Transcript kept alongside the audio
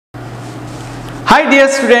Hi dear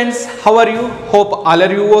students, how are you? Hope all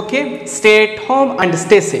are you okay? Stay at home and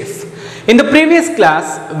stay safe. In the previous class,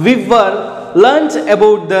 we were learned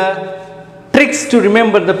about the tricks to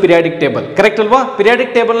remember the periodic table. Correct alva?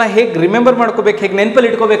 Periodic table na hege remember madkobeku, hege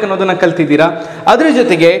nenpalli itkobeku annodana kaltidira. Adra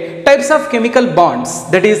jotege types of chemical bonds,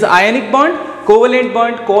 that is ionic bond, covalent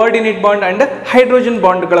bond, coordinate bond and hydrogen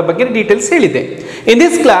bond ಗಳ ಬಗ್ಗೆ details ಹೇಳಿದೆ. In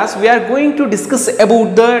this class we are going to discuss about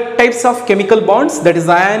the types of chemical bonds, that is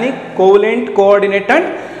ionic, covalent, coordinate and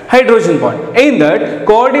hydrogen bond. In that,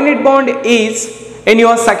 coordinate bond is in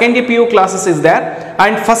your second year PU classes is there,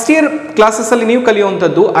 and first year classes alli ನೀವು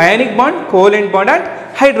ಕಲಿಯುವಂತದ್ದು ionic bond, covalent bond and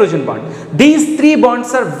hydrogen bond. These three bonds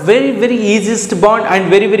are very easiest bond and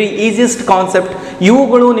very easiest concept.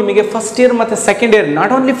 ಇವುಗಳು ನಿಮಗೆ first year ಮತ್ತೆ second year,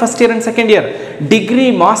 not only first year and second year, degree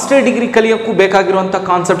master degree ಕಲಿಯೋಕ್ಕೂ ಬೇಕಾಗಿರುವಂಥ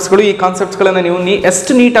ಕಾನ್ಸೆಪ್ಟ್ಸ್ಗಳು. ಈ ಕಾನ್ಸೆಪ್ಟ್ಸ್ಗಳನ್ನು ನೀವು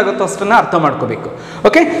ಎಷ್ಟು neat ಆಗುತ್ತೋ ಅಷ್ಟನ್ನು ಅರ್ಥ ಮಾಡ್ಕೋಬೇಕು.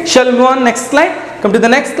 Okay, shawl move on next slide. Come to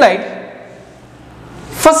the next slide.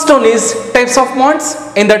 First one is types of bonds.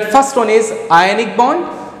 In that, first one is ionic bond,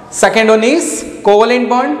 second one is covalent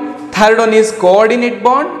bond, third one is coordinate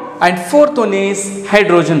bond and fourth one is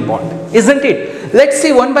hydrogen bond, isn't it? Let's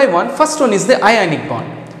see one by one. First one is the ionic bond.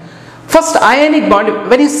 First ionic bond,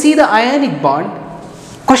 when you see the ionic bond,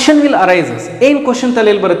 question will arise. ಏನು question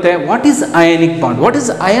ತಲೆಯಲ್ಲಿ ಬರುತ್ತೆ? What is ionic bond? What is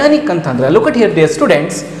ionic ಅಂತಂದ್ರೆ, look at here dear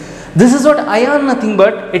students, this is what ion, nothing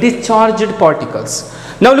but it is charged particles.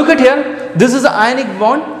 Now look at here, this is the ionic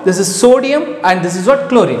bond, this is sodium and this is what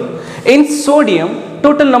chlorine. In sodium,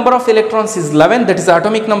 total number of electrons is 11, that is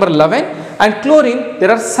atomic number 11, and chlorine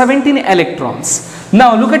there are 17 electrons. Now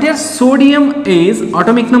look at here, sodium is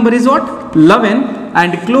atomic number is what? 11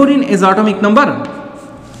 and chlorine is atomic number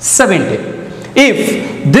 17. If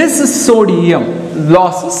this sodium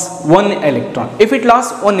loses 1 electron, if it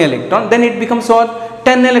lost 1 electron, then it becomes what?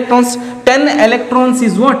 10 electrons. 10 electrons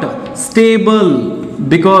is what? Stable,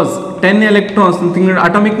 because 10 electrons, nothing but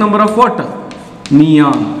atomic number of what?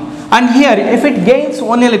 Neon. And here if it gains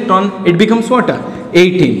 1 electron, it becomes what?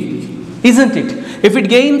 18, isn't it? If it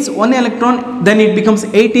gains 1 electron, then it becomes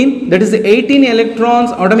 18, that is 18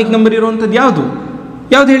 electrons atomic number ಇರುವಂತದ್ದು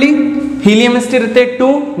ಯಾವುದು ಹೇಳಿ? Helium ಎಷ್ಟಿರುತ್ತೆ? 2,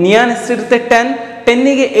 neon ಎಷ್ಟಿರುತ್ತೆ? 10,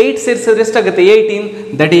 10 ಗೆ 8 ಸೇರಿಸಿದ್ರೆ ಎಷ್ಟಾಗುತ್ತೆ? 18,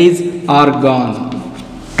 that is argon.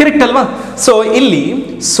 Correct ಅಲ್ವಾ? So ಇಲ್ಲಿ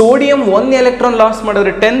ಸೋಡಿಯಂ 1 ಎಲೆಕ್ಟ್ರಾನ್ ಲಾಸ್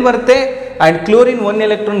ಮಾಡಿದ್ರೆ 10 ಬರುತ್ತೆ and chlorine 1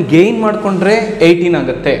 electron gain ಮಾಡ್ಕೊಂಡ್ರೆ 18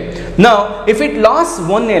 ಆಗುತ್ತೆ. Now if it lost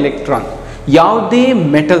 1 electron, ಯಾವುದೇ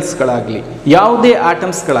ಮೆಟಲ್ಸ್ಗಳಾಗಲಿ ಯಾವುದೇ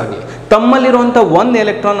ಆಟಮ್ಸ್ಗಳಾಗಲಿ ತಮ್ಮಲ್ಲಿರುವಂಥ 1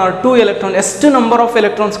 ಎಲೆಕ್ಟ್ರಾನ್ ಆರ್ 2 ಎಲೆಕ್ಟ್ರಾನ್ ಎಷ್ಟು ನಂಬರ್ ಆಫ್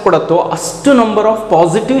ಎಲೆಕ್ಟ್ರಾನ್ಸ್ ಕೊಡುತ್ತೋ ಅಷ್ಟು ನಂಬರ್ ಆಫ್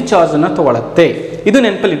ಪಾಸಿಟಿವ್ ಚಾರ್ಜನ್ನು ತಗೊಳುತ್ತೆ. ಇದು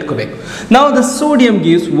ನೆನಪಲ್ಲಿ ಇಟ್ಕೋಬೇಕು. Now the sodium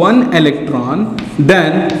gives 1 electron,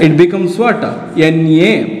 then it becomes what?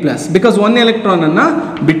 Na+, because 1 electron ಅನ್ನು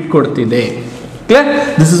ಬಿಟ್ಕೊಡ್ತಿದೆ. Clear?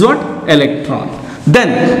 This is what? Electron. Then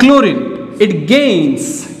chlorine, it gains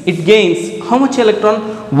how much electron?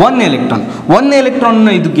 1 electron. 1 electron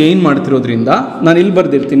ನ ಇದು gain ಮಾಡ್ತಿರೋದ್ರಿಂದ ನಾನು ಇಲ್ಲಿ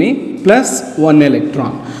ಬರ್ದಿರ್ತೀನಿ plus 1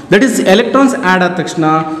 electron. That is electrons add ಆದ ತಕ್ಷಣ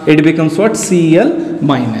it becomes what? Cl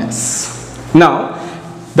minus. Now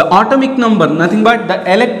the atomic number, nothing but the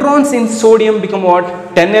electrons in sodium become what?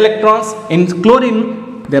 10 electrons. In chlorine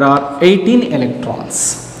there are 18 electrons.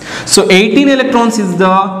 So 18 electrons is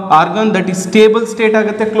the argon, that is stable state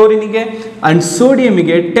ಆಗುತ್ತೆ chlorine ಗೆ, and sodium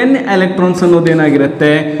ಗೆ 10 electrons ಅನ್ನೋದು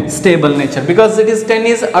ಏನಾಗಿರುತ್ತೆ? Stable nature, because it is 10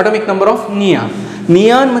 is atomic number of neon.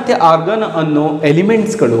 Neon ಮತ್ತು argon ಅನ್ನೋ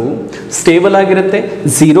ಎಲಿಮೆಂಟ್ಸ್ಗಳು stable ಆಗಿರುತ್ತೆ,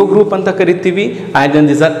 0 group ಅಂತ ಕರಿತೀವಿ, and then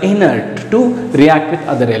these are inert to react with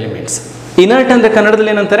other elements. Inert ಅಂದರೆ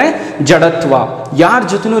ಕನ್ನಡದಲ್ಲಿ ಏನಂತಾರೆ? ಜಡತ್ವ, ಯಾರ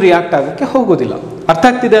ಜೊತೆನೂ ರಿಯಾಕ್ಟ್ ಆಗೋಕ್ಕೆ ಹೋಗೋದಿಲ್ಲ. ಅರ್ಥ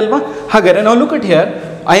ಆಗ್ತಿದೆ ಅಲ್ವಾ? ಹಾಗಾದ್ರೆ ನಾವು look at here,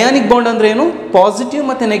 ionic bond ಅಂದ್ರೆ ಏನು? ಪಾಸಿಟಿವ್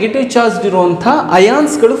ಮತ್ತು ನೆಗೆಟಿವ್ ಚಾರ್ಜ್ ಇರುವಂಥ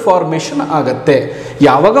ಅಯಾನ್ಸ್ಗಳು ಫಾರ್ಮೇಷನ್ ಆಗುತ್ತೆ.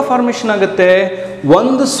 ಯಾವಾಗ ಫಾರ್ಮೇಷನ್ ಆಗುತ್ತೆ?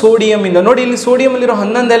 ಒಂದು ಸೋಡಿಯಂ ಇಂದ, ನೋಡಿ ಇಲ್ಲಿ ಸೋಡಿಯಂ ಅಲ್ಲಿರೋ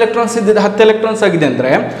 11 ಎಲೆಕ್ಟ್ರಾನ್ಸ್ ಇದ್ದಿದ್ದು 10 ಎಲೆಕ್ಟ್ರಾನ್ಸ್ ಆಗಿದೆ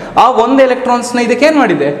ಅಂದರೆ ಆ 1 ಎಲೆಕ್ಟ್ರಾನ್ಸ್ನ ಇದಕ್ಕೆ ಏನು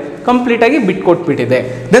ಮಾಡಿದೆ? ಕಂಪ್ಲೀಟ್ ಆಗಿ ಬಿಟ್ಕೊಟ್ಬಿಟ್ಟಿದೆ.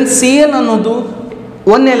 ದೆನ್ Cl ಅನ್ನೋದು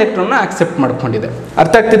 1 ಎಲೆಕ್ಟ್ರಾನ್ನ ಆಕ್ಸೆಪ್ಟ್ ಮಾಡ್ಕೊಂಡಿದೆ.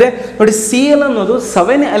 ಅರ್ಥ ಆಗ್ತಿದೆ? ನೋಡಿ, Cl ಅನ್ನೋದು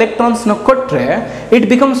 7 ಎಲೆಕ್ಟ್ರಾನ್ಸ್ನ ಕೊಟ್ಟರೆ it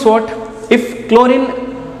becomes what? If chlorine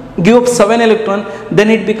give up 7 electron, then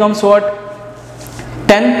it becomes what?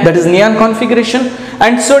 10, that is neon configuration.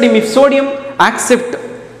 And sodium, if sodium accept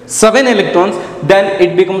 7 electrons, then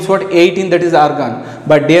it becomes what? 18, that is argon.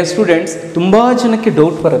 But dear students, ತುಂಬಾ ಜನಕ್ಕೆ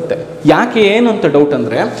doubt ಬರುತ್ತೆ. ಯಾಕೆ ಏನು ಅಂತ doubt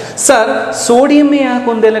ಅಂದರೆ, sir sodium ಯಾಕೆ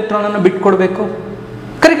 1 electron ಅನ್ನು ಬಿಟ್ಕೊಡ್ಬೇಕು?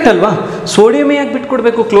 Correct ಅಲ್ವಾ? ಸೋಡಿಯಂ ಯಾಕೆ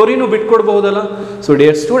ಬಿಟ್ಕೊಡ್ಬೇಕು? ಕ್ಲೋರಿನು ಬಿಟ್ಕೊಡ್ಬಹುದಲ್ಲ? ಸೊ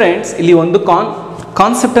ಡಿಯರ್ ಸ್ಟೂಡೆಂಟ್ಸ್, ಇಲ್ಲಿ ಒಂದು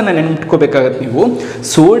ಕಾನ್ಸೆಪ್ಟನ್ನು ನೆನಪಿಟ್ಕೋಬೇಕಾಗತ್ತೆ ನೀವು.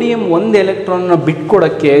 ಸೋಡಿಯಂ 1 ಎಲೆಕ್ಟ್ರಾನ್ನ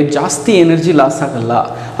ಬಿಟ್ಕೊಡೋಕ್ಕೆ ಜಾಸ್ತಿ ಎನರ್ಜಿ ಲಾಸ್ ಆಗಲ್ಲ.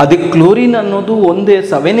 ಅದಕ್ಕೆ ಕ್ಲೋರಿನ್ ಅನ್ನೋದು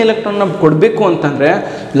 7 ಎಲೆಕ್ಟ್ರಾನ್ನ ಕೊಡಬೇಕು ಅಂತಂದರೆ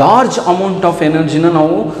ಲಾರ್ಜ್ ಅಮೌಂಟ್ ಆಫ್ ಎನರ್ಜಿನ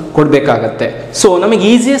ನಾವು ಕೊಡಬೇಕಾಗತ್ತೆ. ಸೊ ನಮಗೆ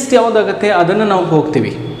ಈಸಿಯೆಸ್ಟ್ ಯಾವುದಾಗತ್ತೆ ಅದನ್ನು ನಾವು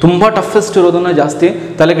ಹೋಗ್ತೀವಿ. ತುಂಬ ಟಫೆಸ್ಟ್ ಇರೋದನ್ನು ಜಾಸ್ತಿ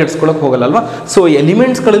ತಲೆ ಕೆಡಿಸ್ಕೊಳ್ಳೋಕೆ ಹೋಗಲ್ಲ ಅಲ್ವಾ. ಸೊ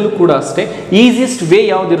ಎಲಿಮೆಂಟ್ಸ್ಗಳಲ್ಲೂ ಕೂಡ ಅಷ್ಟೇ ಈಸಿಯೆಸ್ಟ್ ವೇ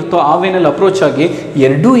ಯಾವುದಿರುತ್ತೋ ಆ ವೇನಲ್ಲಿ ಅಪ್ರೋಚ್ ಆಗಿ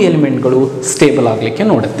ಎರಡೂ ಎಲಿಮೆಂಟ್ಗಳು ಸ್ಟೇಬಲ್ ಆಗಲಿಕ್ಕೆ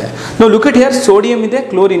ನೋಡುತ್ತೆ. ನಾವು ಲುಕ್ ಅಟ್ ಹಿಯರ್, ಸೋಡಿಯಂ ಇದೆ,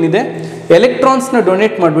 ಕ್ಲೋರಿನ್ ಇದೆ. ಎಲೆಕ್ಟ್ರಾನ್ಸ್ನ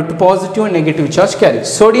ಡೊನೇಟ್ ಮಾಡಿಬಿಟ್ಟು positive and negative charge carry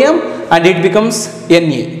sodium and it becomes Na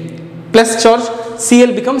plus charge, Cl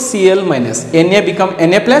becomes Cl minus, Na become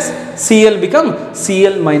Na plus, Cl become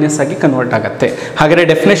Cl minus ಆಗಿ convert ಆಗುತ್ತೆ. ಹಾಗಾದರೆ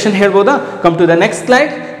definition ಹೇಳ್ಬೋದಾ? Come to the next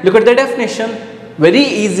slide. Look at the definition. Very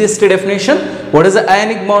easiest definition. What is the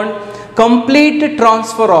ionic bond? Complete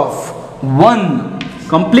transfer of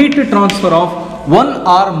one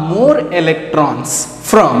or more electrons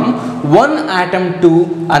from one atom to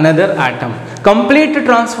another atom. Complete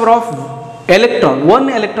transfer of one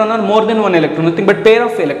electron or more than one electron, nothing but pair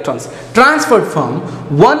of electrons transferred from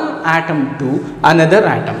one atom to another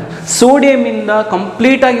atom. Sodium ಇಂದ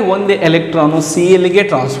complete ಆಗಿ ಒಂದು electron Cl ಗೆ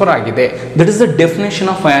transfer ಆಗಿದೆ. That is the definition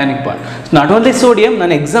of ionic bond. Not only sodium,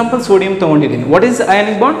 ನಾನು example sodium ತಗೊಂಡಿದ್ದೀನಿ. What is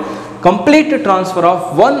ionic bond? Complete transfer of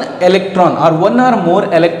one electron or one or more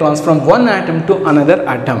electrons from one atom to another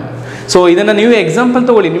atom. So ಇದನ್ನು ನೀವು example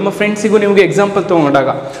ತೊಗೊಳ್ಳಿ. ನಿಮ್ಮ ಫ್ರೆಂಡ್ಸಿಗೂ ನಿಮಗೆ example ತೊಗೊಂಡಾಗ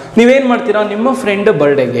ನೀವೇನು ಮಾಡ್ತೀರಾ? ನಿಮ್ಮ ಫ್ರೆಂಡ್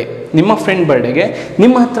ಬರ್ಡೇಗೆ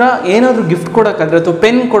ನಿಮ್ಮ ಹತ್ರ ಏನಾದರೂ ಗಿಫ್ಟ್ ಕೊಡೋಕ್ಕಾದ್ರೆ ಅಥವಾ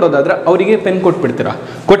ಪೆನ್ ಕೊಡೋದಾದ್ರೆ ಅವರಿಗೆ ಪೆನ್ ಕೊಟ್ಬಿಡ್ತೀರಾ.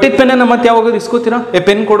 ಕೊಟ್ಟಿದ್ದ ಪೆನ್ನನ್ನು ಮತ್ತೆ ಯಾವಾಗ ಇಸ್ಕೋತೀರಾ?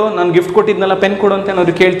 ಪೆನ್ ಕೊಡು, ನಾನು ಗಿಫ್ಟ್ ಕೊಟ್ಟಿದ್ನಲ್ಲ ಪೆನ್ ಕೊಡು ಅಂತ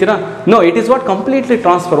ಏನಾದ್ರು ಕೇಳ್ತೀರಾ? No, it is what completely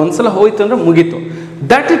transfer. ಒಂದ್ಸಲ ಹೋಯ್ತು ಅಂದರೆ ಮುಗೀತು.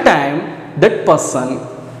 ದಟ್ ಟೈಮ್ ದಟ್ ಪರ್ಸನ್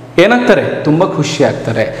ಏನಾಗ್ತಾರೆ? ತುಂಬ ಖುಷಿ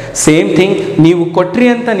ಆಗ್ತಾರೆ. ಸೇಮ್ ಥಿಂಗ್, ನೀವು ಕೊಟ್ರಿ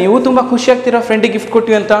ಅಂತ ನೀವು ತುಂಬ ಖುಷಿ ಆಗ್ತೀರಾ, ಫ್ರೆಂಡಿಗೆ ಗಿಫ್ಟ್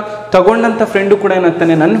ಕೊಟ್ಟಿವಿ ಅಂತ. ತಗೊಂಡಂಥ ಫ್ರೆಂಡು ಕೂಡ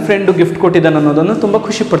ಏನಾಗ್ತಾನೆ? ನನ್ನ ಫ್ರೆಂಡು ಗಿಫ್ಟ್ ಕೊಟ್ಟಿದ್ದಾನೆ ಅನ್ನೋದನ್ನು ತುಂಬ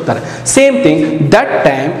ಖುಷಿ ಪಡ್ತಾರೆ. ಸೇಮ್ ಥಿಂಗ್, ದಟ್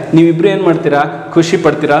ಟೈಮ್ ನೀವಿಬ್ಬರು ಏನು ಮಾಡ್ತೀರಾ? ಖುಷಿ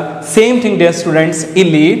ಪಡ್ತೀರಾ. ಸೇಮ್ ಥಿಂಗ್ ಡಿಯರ್ ಸ್ಟೂಡೆಂಟ್ಸ್,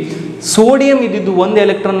 ಇಲ್ಲಿ ಸೋಡಿಯಂ ಇದ್ದಿದ್ದು ಒಂದು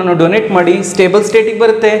ಎಲೆಕ್ಟ್ರಾನನ್ನು ಡೊನೇಟ್ ಮಾಡಿ ಸ್ಟೇಬಲ್ ಸ್ಟೇಟಿಗೆ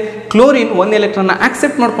ಬರುತ್ತೆ. ಕ್ಲೋರಿನ್ ಒಂದು ಎಲೆಕ್ಟ್ರಾನ್ನ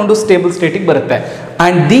ಆಕ್ಸೆಪ್ಟ್ ಮಾಡಿಕೊಂಡು ಸ್ಟೇಬಲ್ ಸ್ಟೇಟಿಗೆ ಬರುತ್ತೆ.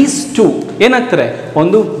 ಆ್ಯಂಡ್ ದೀಸ್ ಟು ಏನಾಗ್ತಾರೆ?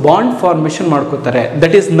 ಒಂದು ಬಾಂಡ್ ಫಾರ್ಮೇಷನ್ ಮಾಡ್ಕೋತಾರೆ.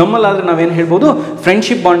 ದಟ್ ಈಸ್ ನಮ್ಮಲ್ಲಾದರೆ ನಾವೇನು ಹೇಳ್ಬೋದು?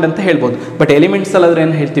 ಫ್ರೆಂಡ್ಶಿಪ್ ಬಾಂಡ್ ಅಂತ ಹೇಳ್ಬೋದು. ಬಟ್ ಎಲಿಮೆಂಟ್ಸಲ್ಲಾದರೆ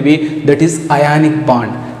ಏನು ಹೇಳ್ತೀವಿ? That is ionic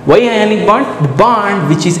bond. Why ionic bond? The bond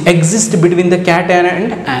which is exist between the cation and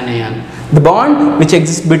anion. The bond which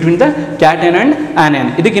exists between the cation and anion.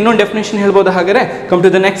 ಇದಕ್ಕೆ ಇನ್ನೊಂದು definition ಹೇಳ್ಬೋದು. ಹಾಗಾದರೆ come to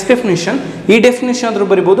the next definition. ಈ definition ಆದರೂ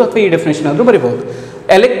ಬರಿಬೋದು ಅಥವಾ ಈ definition ಆದರೂ ಬರಿಬೋದು.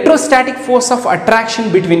 Electrostatic force of attraction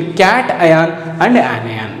between cat ion and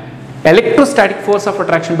onion. Electrostatic force of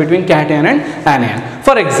attraction between cat ion and onion.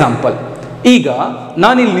 For example, ಈಗ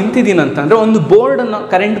ನಾನಿಲ್ಲಿ ನಿಂತಿದ್ದೀನಿ ಅಂತಂದರೆ ಒಂದು ಬೋರ್ಡನ್ನು,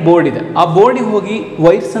 ಕರೆಂಟ್ ಬೋರ್ಡ್ ಇದೆ. ಆ ಬೋರ್ಡಿಗೆ ಹೋಗಿ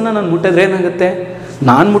ವೈರ್ಸನ್ನು ನಾನು ಮುಟ್ಟಿದ್ರೆ ಏನಾಗುತ್ತೆ?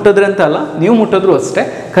 ನಾನು ಮುಟ್ಟಿದ್ರೆ ಅಂತ ಅಲ್ಲ, ನೀವು ಮುಟ್ಟಿದ್ರು ಅಷ್ಟೇ,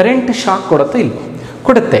 ಕರೆಂಟ್ ಶಾಕ್ ಕೊಡುತ್ತೆ ಇಲ್ವೋ?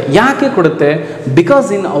 ಕೊಡುತ್ತೆ. ಯಾಕೆ ಕೊಡುತ್ತೆ? Because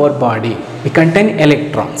in our body V contain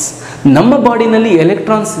electrons. ನಮ್ಮ ಬಾಡಿನಲ್ಲಿ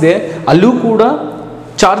ಎಲೆಕ್ಟ್ರಾನ್ಸ್ ಇದೆ, ಅಲ್ಲೂ ಕೂಡ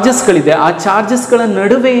ಚಾರ್ಜಸ್ಗಳಿದೆ. ಆ ಚಾರ್ಜಸ್ಗಳ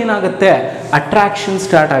ನಡುವೆ ಏನಾಗುತ್ತೆ? ಅಟ್ರಾಕ್ಷನ್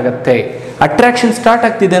ಸ್ಟಾರ್ಟ್ ಆಗುತ್ತೆ. ಅಟ್ರಾಕ್ಷನ್ ಸ್ಟಾರ್ಟ್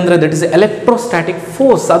ಆಗ್ತಿದೆ ಅಂದರೆ ದಟ್ ಇಸ್ ಎಲೆಕ್ಟ್ರೋಸ್ಟಾಟಿಕ್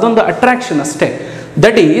ಫೋರ್ಸ್. ಅದೊಂದು ಅಟ್ರಾಕ್ಷನ್ ಅಷ್ಟೇ.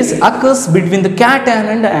 That is occurs between the cation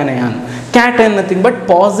and anion. Cation nothing but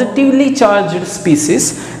positively charged species.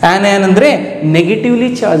 Anion ಅಂದರೆ ನೆಗೆಟಿವ್ಲಿ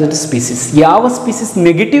ಚಾರ್ಜ್ಡ್ ಸ್ಪೀಸೀಸ್. ಯಾವ ಸ್ಪೀಸೀಸ್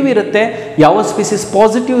ನೆಗೆಟಿವ್ ಇರುತ್ತೆ, ಯಾವ ಸ್ಪೀಸೀಸ್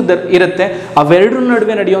ಪಾಸಿಟಿವ್ ಇರುತ್ತೆ, ಅವೆರಡರ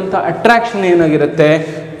ನಡುವೆ ನಡೆಯುವಂಥ ಅಟ್ರಾಕ್ಷನ್ ಏನಾಗಿರುತ್ತೆ?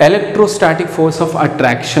 Electrostatic force of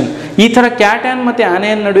attraction. ಈ ಥರ ಕ್ಯಾಟನ್ ಮತ್ತು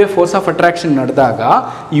ಆನಿಯನ್ ನಡುವೆ ಫೋರ್ಸ್ ಆಫ್ ಅಟ್ರಾಕ್ಷನ್ ನಡೆದಾಗ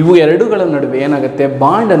ಇವು ಎರಡುಗಳ ನಡುವೆ ಏನಾಗುತ್ತೆ?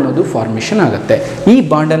 ಬಾಂಡ್ ಅನ್ನೋದು ಫಾರ್ಮೇಷನ್ ಆಗುತ್ತೆ. ಈ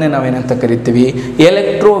ಬಾಂಡನ್ನೇ ನಾವೇನಂತ ಕರಿತೀವಿ?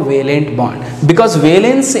 ಎಲೆಕ್ಟ್ರೋವೇಲೆಂಟ್ bond. Because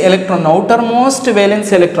valence electron, outer most valence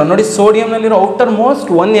electron ನೋಡಿ, ಸೋಡಿಯಂನಲ್ಲಿರೋ outer most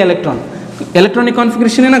one electron. Electronic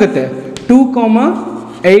configuration ಏನಾಗುತ್ತೆ?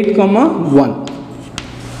 2,8,1.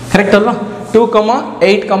 ಕರೆಕ್ಟ್ ಅಲ್ವಾ?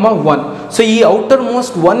 2,8,1. ಸೊ ಈ ಔಟರ್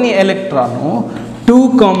ಮೋಸ್ಟ್ ಒನ್ ಎಲೆಕ್ಟ್ರಾನು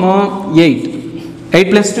 2,8. 8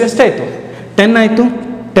 + 2 ಎಷ್ಟಾಯಿತು? 10 ಆಯಿತು.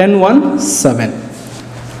 10 1 7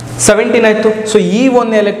 17 ಆಯಿತು. ಸೊ ಈ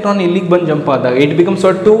ಒಂದು ಎಲೆಕ್ಟ್ರಾನ್ ಇಲ್ಲಿಗೆ ಬಂದು ಜಂಪ್ ಆದಾಗ ಇಟ್ ಬಿಕಮ್ಸ್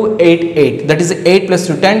 2 8 8. ದಟ್ ಇಸ್ 8 +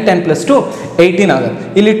 2 10, 10 + 2 18 ಆಗುತ್ತೆ.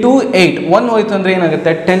 ಇಲ್ಲಿ 2 8 1 ಹೋಯ್ತು ಅಂದರೆ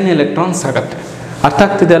ಏನಾಗುತ್ತೆ? 10 ಎಲೆಕ್ಟ್ರಾನ್ಸ್ ಆಗುತ್ತೆ. ಅರ್ಥ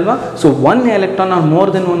ಆಗ್ತಿದೆ ಅಲ್ವಾ? So one electron R more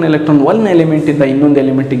than one electron ಒಂದು ಎಲಿಮೆಂಟಿಂದ ಇನ್ನೊಂದು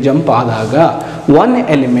ಎಲಿಮೆಂಟಿಗೆ ಜಂಪ್ ಆದಾಗ ಒನ್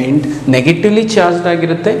ಎಲಿಮೆಂಟ್ ನೆಗೆಟಿವ್ಲಿ ಚಾರ್ಜ್ಡ್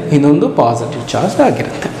ಆಗಿರುತ್ತೆ, ಇನ್ನೊಂದು ಪಾಸಿಟಿವ್ ಚಾರ್ಜ್ಡ್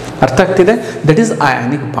ಆಗಿರುತ್ತೆ. ಅರ್ಥ ಆಗ್ತಿದೆ? That is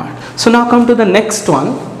ionic bond. So ನಾವು come to the next one.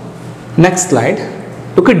 Next slide.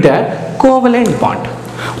 Look it the covalent bond.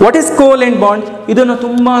 What is covalent bond? ಇದನ್ನು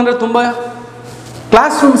ತುಂಬ ಅಂದರೆ ತುಂಬ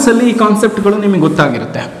ಕ್ಲಾಸ್ ರೂಮ್ಸಲ್ಲಿ ಈ ಕಾನ್ಸೆಪ್ಟ್ಗಳು ನಿಮಗೆ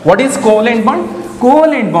ಗೊತ್ತಾಗಿರುತ್ತೆ. What is covalent bond?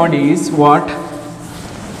 Covalent bond is what?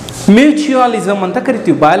 Mutualism ಅಂತ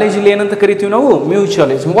ಕರಿತೀವಿ. ಬಯಾಲಜಿಲಿ ಏನಂತ ಕರಿತೀವಿ ನಾವು?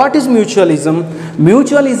 Mutualism. What is mutualism?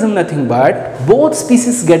 Mutualism nothing but both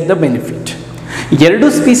species get the benefit. ಎರಡು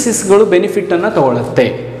ಸ್ಪೀಸೀಸ್ಗಳು ಬೆನಿಫಿಟನ್ನು ತಗೊಳುತ್ತೆ.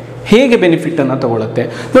 ಹೇಗೆ ಬೆನಿಫಿಟನ್ನು ತಗೊಳುತ್ತೆ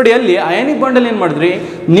ನೋಡಿ. ಅಲ್ಲಿ ಅಯಾನಿಕ್ ಬಾಂಡಲ್ಲಿ ಏನು ಮಾಡಿದ್ರಿ?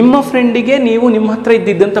 ನಿಮ್ಮ ಫ್ರೆಂಡಿಗೆ ನೀವು ನಿಮ್ಮ ಹತ್ರ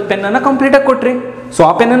ಇದ್ದಿದ್ದಂಥ ಪೆನ್ನನ್ನು ಕಂಪ್ಲೀಟಾಗಿ ಕೊಟ್ರಿ. ಸೊ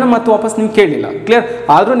ಆ ಪೆನ್ನನ್ನು ಮತ್ತೆ ವಾಪಸ್ ನೀವು ಕೇಳಿಲ್ಲ. ಕ್ಲಿಯರ್?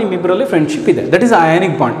 ಆದರೂ ನಿಮ್ಮಿಬ್ಬರಲ್ಲಿ ಫ್ರೆಂಡ್ಶಿಪ್ ಇದೆ. That is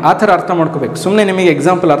ionic bond. ಆ ಥರ ಅರ್ಥ ಮಾಡ್ಕೋಬೇಕು. ಸುಮ್ಮನೆ ನಿಮಗೆ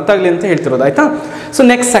ಎಕ್ಸಾಂಪಲ್ ಅರ್ಥ ಆಗಲಿ ಅಂತ ಹೇಳ್ತಿರೋದು, ಆಯಿತಾ? So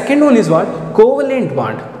next second one is what? Covalent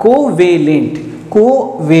bond. Covalent.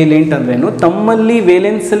 Covalent ಅಂದ್ರೇನು, ತಮ್ಮಲ್ಲಿ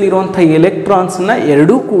ವೇಲೆನ್ಸಲ್ಲಿ ಇರುವಂಥ ಎಲೆಕ್ಟ್ರಾನ್ಸ್ನ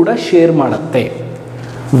ಎರಡೂ ಕೂಡ ಶೇರ್ ಮಾಡುತ್ತೆ.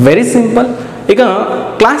 Very simple. ಈಗ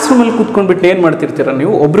ಕ್ಲಾಸ್ ರೂಮಲ್ಲಿ ಕೂತ್ಕೊಂಡ್ಬಿಟ್ಟು ಏನು ಮಾಡ್ತಿರ್ತೀರ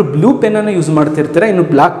ನೀವು, ಒಬ್ಬರು ಬ್ಲೂ ಪೆನ್ನನ್ನು ಯೂಸ್ ಮಾಡ್ತಿರ್ತೀರ, ಇನ್ನು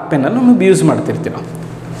black ಪೆನ್ನನ್ನು use ಮಾಡ್ತಿರ್ತೀರ.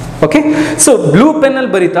 Okay, so blue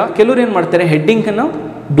ಪೆನ್ನಲ್ಲಿ ಬರಿತಾ ಕೆಲವರು ಏನು ಮಾಡ್ತಾರೆ, ಹೆಡ್ಡಿಂಗನ್ನು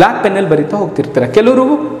ಬ್ಲ್ಯಾಕ್ ಪೆನ್ನಲ್ಲಿ ಬರಿತಾ ಹೋಗ್ತಿರ್ತೀರ, ಕೆಲವರು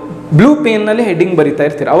ಬ್ಲೂ ಪೆನ್ನಲ್ಲಿ ಹೆಡ್ಡಿಂಗ್ ಬರಿತಾ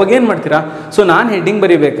ಇರ್ತೀರ. ಅವಾಗ ಏನು ಮಾಡ್ತೀರಾ, ಸೊ ನಾನು ಹೆಡ್ಡಿಂಗ್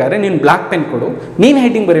ಬರಿಬೇಕಾದ್ರೆ ನೀನು ಬ್ಲ್ಯಾಕ್ ಪೆನ್ ಕೊಡು, ನೀನು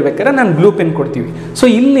ಹೆಡ್ಡಿಂಗ್ ಬರಿಬೇಕಾದ್ರೆ ನಾನು ಬ್ಲೂ ಪೆನ್ ಕೊಡ್ತೀವಿ. ಸೊ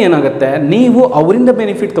ಇಲ್ಲಿ ಏನಾಗುತ್ತೆ, ನೀವು ಅವರಿಂದ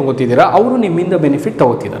ಬೆನಿಫಿಟ್ ತೊಗೋತಿದ್ದೀರಾ, ಅವರು ನಿಮ್ಮಿಂದ ಬೆನಿಫಿಟ್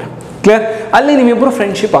ತೊಗೋತಿದ್ದಾರೆ. ಕ್ಲಿಯರ್? ಅಲ್ಲಿ ನಿಮ್ಮಿಬ್ಬರು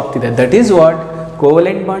ಫ್ರೆಂಡ್ಶಿಪ್ ಆಗ್ತಿದೆ. That is what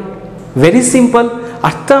covalent bond. Very simple.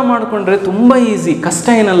 ಅರ್ಥ ಮಾಡಿಕೊಂಡ್ರೆ ತುಂಬ ಈಸಿ, ಕಷ್ಟ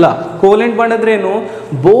ಏನಲ್ಲ. ಕೋವೆಲೆಂಟ್ ಬಾಂಡ್ ಅಂದ್ರೆ ಏನು,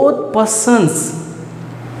 both persons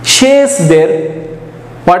shares there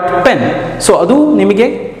what pen. So ಅದು ನಿಮಗೆ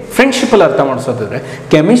ಫ್ರೆಂಡ್ಶಿಪ್ಪಲ್ಲಿ ಅರ್ಥ ಮಾಡಿಸೋದಾದ್ರೆ.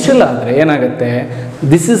 ಕೆಮಿಸ್ಟ್ರಿಲ್ ಆದರೆ ಏನಾಗುತ್ತೆ,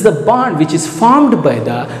 this is the bond which is formed by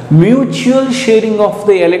the mutual sharing of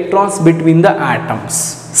the electrons between the atoms.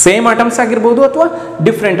 Same atoms ಆಗಿರ್ಬೋದು ಅಥವಾ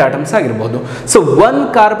ಡಿಫ್ರೆಂಟ್ ಆಟಮ್ಸ್ ಆಗಿರ್ಬೋದು. ಸೊ ಒಂದು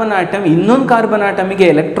ಕಾರ್ಬನ್ ಆಟಮ್ ಇನ್ನೊಂದು ಕಾರ್ಬನ್ ಆಟಮಿಗೆ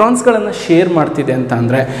ಎಲೆಕ್ಟ್ರಾನ್ಸ್ಗಳನ್ನು ಶೇರ್ ಮಾಡ್ತಿದೆ ಅಂತ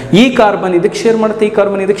ಅಂದರೆ, ಈ ಕಾರ್ಬನ್ ಇದಕ್ಕೆ ಶೇರ್ ಮಾಡುತ್ತೆ, ಈ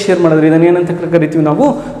ಕಾರ್ಬನ್ ಇದಕ್ಕೆ ಶೇರ್ ಮಾಡಿದ್ರೆ ಇದನ್ನು ಏನಂತ ಕರಿತೀವಿ ನಾವು,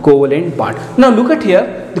 ಕೋವೆಲೆಂಟ್ ಬಾಂಡ್. ನಾವು look at here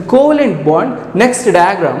the covalent bond. Next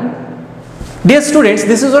diagram. Dear students,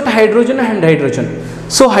 this is what hydrogen and hydrogen.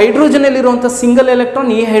 So ಹೈಡ್ರೋಜನಲ್ಲಿರುವಂಥ single electron,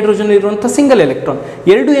 ಈ ಹೈಡ್ರೋಜನ್ ಇರುವಂಥ ಸಿಂಗಲ್ ಎಲೆಕ್ಟ್ರಾನ್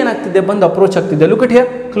ಎರಡು ಏನಾಗ್ತಿದೆ, ಬಂದು ಅಪ್ರೋಚ್ ಆಗ್ತಿದೆ. ಲುಕ್ ಅಟ್ ಹಿಯರ್,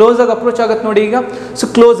 ಕ್ಲೋಸ್ ಆಗಿ ಅಪ್ರೋಚ್ ಆಗುತ್ತೆ ನೋಡಿ ಈಗ. ಸೊ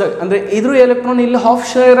ಕ್ಲೋಸ್ ಆಗಿ ಅಂದರೆ ಇದ್ರ ಎಲೆಕ್ಟ್ರಾನ್ ಇಲ್ಲಿ ಹಾಫ್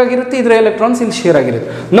ಶೇರ್ ಆಗಿರುತ್ತೆ, ಇದರ ಎಲೆಕ್ಟ್ರಾನ್ಸ್ ಇಲ್ಲಿ ಶೇರ್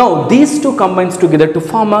ಆಗಿರುತ್ತೆ. Now these two combines together to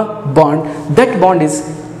form a bond. That bond is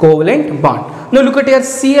covalent bond. Now look at here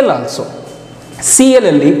Cl also. Cl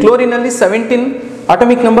ಅಲ್ಲಿ ಕ್ಲೋರಿನಲ್ಲಿ 17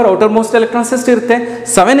 atomic number, outer most electrons ಎಷ್ಟಿರುತ್ತೆ,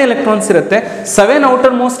 7 electrons ಇರುತ್ತೆ. 7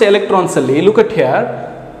 outer most electrons ಅಲ್ಲಿ look at here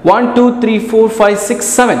 1 2 3 4 5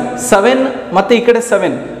 6 7 ಮತ್ತೆ ಈ ಕಡೆ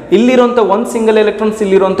 7, ಇಲ್ಲಿರುವಂಥ ಒಂದು single electrons,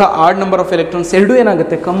 ಇಲ್ಲಿರುವಂಥ ಆಡ್ ನಂಬರ್ ಆಫ್ ಎಲೆಕ್ಟ್ರಾನ್ಸ್ ಎರಡು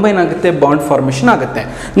ಏನಾಗುತ್ತೆ, ಕಂಬೈನ್ ಆಗುತ್ತೆ, ಬಾಂಡ್ ಫಾರ್ಮೇಷನ್ ಆಗುತ್ತೆ.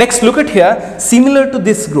 Next look at here, similar to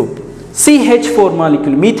this group CH4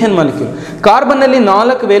 molecule, methane molecule. ಕಾರ್ಬನ್ನಲ್ಲಿ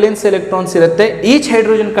 4 valence electrons ಇರುತ್ತೆ. Each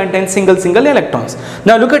hydrogen contain single electrons.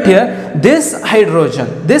 Now look at here, this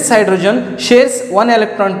hydrogen shares 1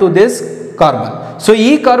 electron to this carbon. So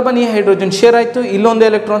ಈ carbon ಈ hydrogen share ಆಯಿತು, ಇಲ್ಲೊಂದು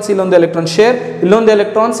electron share, ಇಲ್ಲೊಂದು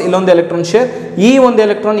electron share, ಈ ಒಂದು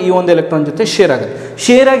electron ಜೊತೆ share ಆಗುತ್ತೆ.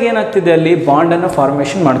 ಶೇರ್ ಆಗಿ ಏನಾಗ್ತಿದೆ, ಅಲ್ಲಿ ಬಾಂಡನ್ನು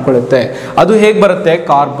ಫಾರ್ಮೇಷನ್ ಮಾಡ್ಕೊಳ್ಳುತ್ತೆ. ಅದು ಹೇಗೆ ಬರುತ್ತೆ,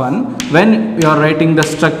 carbon when you are writing the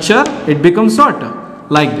structure it becomes what,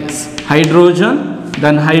 like this, hydrogen,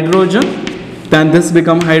 then this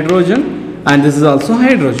become hydrogen, and this is also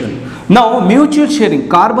hydrogen. Now mutual sharing,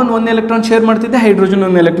 carbon 1 electron share ಮಾಡ್ತಿದೆ, hydrogen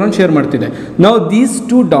 1 electron share ಮಾಡ್ತಿದೆ. Now these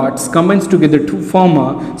two dots combines together to form a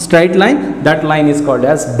straight line. That line is called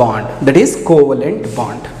as bond, that is covalent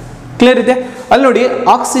bond. Clear ಇದೆ? ಅಲ್ಲಿ ನೋಡಿ,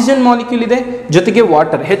 oxygen molecule ಇದೆ, ಜೊತೆಗೆ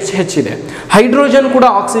water H ಇದೆ. Hydrogen ಕೂಡ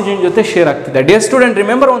oxygen ಜೊತೆ share ಆಗ್ತಿದೆ. Dear student,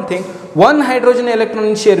 remember one thing, one hydrogen electron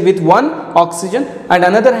is shared with one oxygen and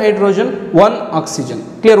another hydrogen one oxygen.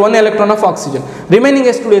 Clear? One electron of oxygen. Remaining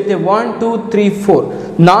ಎಷ್ಟು ಉಳಿಯುತ್ತೆ, 1 2 3 4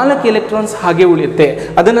 4 electrons ಹಾಗೆ ಉಳಿಯುತ್ತೆ.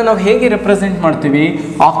 ಅದನ್ನು ನಾವು ಹೇಗೆ ರೆಪ್ರೆಸೆಂಟ್ ಮಾಡ್ತೀವಿ,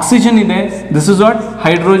 ಆಕ್ಸಿಜನ್ ಇದೆ, this is what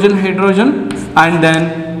hydrogen and then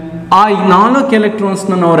ಆ 4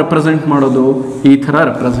 ಎಲೆಕ್ಟ್ರಾನ್ಸ್ನ ನಾವು ರೆಪ್ರೆಸೆಂಟ್ ಮಾಡೋದು ಈ ಥರ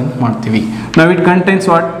ರೆಪ್ರೆಸೆಂಟ್ ಮಾಡ್ತೀವಿ. ನಾವು it contains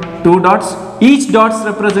what 2 dots, each dots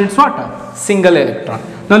represents what single electron.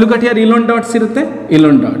 ನಾವು ಲುಕ್ ಅಟ್ ಹಿಯರ್, ಇಲ್ಲೊಂದು ಡಾಟ್ಸ್ ಇರುತ್ತೆ,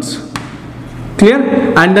 ಇಲ್ಲೊಂದು dots. Clear?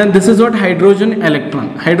 And then this is what hydrogen electron.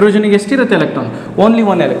 ಹೈಡ್ರೋಜನ್ಗೆ ಎಷ್ಟಿರುತ್ತೆ ಎಲೆಕ್ಟ್ರಾನ್, ಓನ್ಲಿ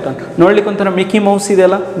 1 ಎಲೆಕ್ಟ್ರಾನ್. ನೋಡ್ಲಿಕ್ಕೆ ಒಂಥರ ಮಿಕ್ಕಿ ಮೌಸ್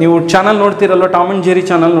ಇದೆಯಲ್ಲ, ನೀವು channel ನೋಡ್ತಿರಲ್ವ, Tom and Jerry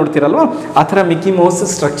channel ನೋಡ್ತಿರಲ್ವ, ಆ ಥರ ಮಿಕ್ಕಿ ಮೌಸ್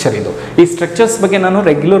ಸ್ಟ್ರಕ್ಚರ್ ಇದು. ಈ ಸ್ಟ್ರಕ್ಚರ್ಸ್ ಬಗ್ಗೆ ನಾನು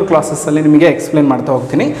ರೆಗ್ಯುಲರ್ ಕ್ಲಾಸಸ್ಸಲ್ಲಿ ನಿಮಗೆ ಎಕ್ಸ್ಪ್ಲೇನ್ ಮಾಡ್ತಾ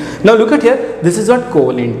ಹೋಗ್ತೀನಿ. ನಾವು look at here, this is what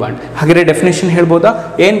covalent bond. ಹಾಗಾದರೆ ಡೆಫಿನೇಷನ್ ಹೇಳ್ಬೋದಾ?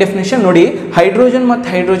 ಏನು ಡೆಫಿನೇಷನ್ ನೋಡಿ, ಹೈಡ್ರೋಜನ್ ಮತ್ತು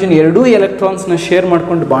ಹೈಡ್ರೋಜನ್ ಎರಡೂ ಎಲೆಕ್ಟ್ರಾನ್ಸ್ನ ಶೇರ್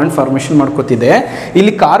ಮಾಡ್ಕೊಂಡು ಬಾಂಡ್ ಫಾರ್ಮೇಷನ್ ಮಾಡ್ಕೋತಿದೆ.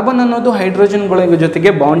 ಇಲ್ಲಿ ಕಾರ್ಬನ್ ಅನ್ನೋದು ಹೈಡ್ರೋಜನ್ಗಳ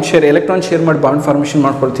ಜೊತೆಗೆ ಬಾಂಡ್ ಶೇರ್, ಎಲೆಕ್ಟ್ರಾನ್ ಶೇರ್ ಮಾಡಿ ಬಾಂಡ್ ಫಾರ್ಮೇಷನ್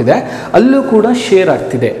ಮಾಡ್ಕೊಳ್ತಿದೆ. ಅಲ್ಲೂ ಕೂಡ ಶೇರ್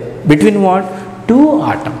ಆಗ್ತಿದೆ between what 2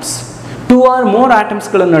 atoms, 2 or more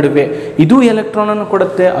ಆಟಮ್ಸ್ಗಳ ನಡುವೆ. ಇದು ಎಲೆಕ್ಟ್ರಾನನ್ನು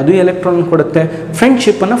ಕೊಡುತ್ತೆ, ಅದು ಎಲೆಕ್ಟ್ರಾನ್ ಕೊಡುತ್ತೆ,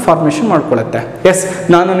 ಫ್ರೆಂಡ್ಶಿಪ್ಪನ್ನು ಫಾರ್ಮೇಷನ್ ಮಾಡ್ಕೊಳ್ಳುತ್ತೆ. ಎಸ್,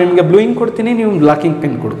 ನಾನು ನಿಮಗೆ ಬ್ಲೂಯಿಂಗ್ ಕೊಡ್ತೀನಿ, ನೀವು ಬ್ಲಾಕಿಂಗ್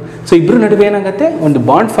ಪೆನ್ ಕೊಡು. ಸೊ ಇಬ್ಬರು ನಡುವೆ ಏನಾಗುತ್ತೆ, ಒಂದು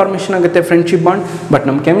ಬಾಂಡ್ ಫಾರ್ಮೇಷನ್ ಆಗುತ್ತೆ, ಫ್ರೆಂಡ್ಶಿಪ್ ಬಾಂಡ್. ಬಟ್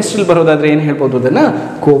ನಮ್ಮ ಕೆಮಿಸ್ಟ್ರಿಲಿ ಬರೋದಾದರೆ ಏನು ಹೇಳ್ಬೋದು, ಅದನ್ನು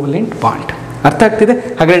ಕೋವೆಲೆಂಟ್ ಬಾಂಡ್. ಅರ್ಥ ಆಗ್ತಿದೆ?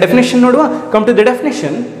 ಹಾಗಾದರೆ ಡೆಫಿನೇಷನ್ ನೋಡುವ. Come to the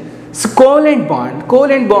definition. So covalent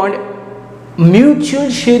bond mutual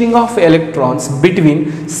sharing of electrons between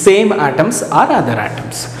same atoms or other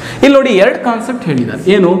atoms. ಇಲ್ಲಿ ನೋಡಿ, ಎರಡು ಕಾನ್ಸೆಪ್ಟ್ ಹೇಳಿದ್ದಾರೆ.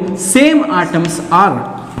 ಏನು? Same atoms R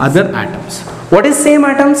other atoms. What is same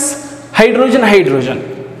atoms? Hydrogen,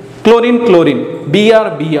 chlorine, Br,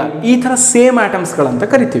 ಈ ಥರ same ಆಟಮ್ಸ್ಗಳಂತ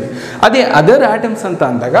ಕರಿತೀವಿ. ಅದೇ other atoms ಅಂತ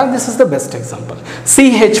ಅಂದಾಗ this is the best example.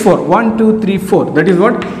 CH4 1 2 3 4, that is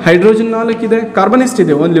what hydrogen 4 ಇದೆ, ಕಾರ್ಬನ್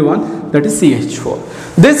ಎಷ್ಟಿದೆ, only 1, that is CH4.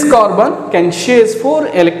 This carbon can share 4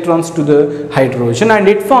 electrons to the hydrogen and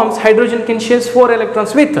it forms, hydrogen can share 4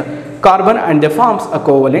 electrons with carbon and they forms a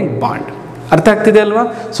covalent bond. ಅರ್ಥ ಆಗ್ತಿದೆ ಅಲ್ವಾ?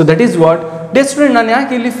 So that is what day student ನಾನು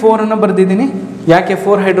ಯಾಕೆ ಇಲ್ಲಿ 4 ಅನ್ನು ಬರೆದಿದ್ದೀನಿ, ಯಾಕೆ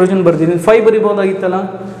 4 hydrogen ಬರೆದಿದ್ದೀನಿ, 5 ಬರಿಬೋದಾಗಿತ್ತಲ್ಲ.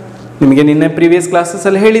 ನಿಮಗೆ ನಿನ್ನೆ ಪ್ರೀವಿಯಸ್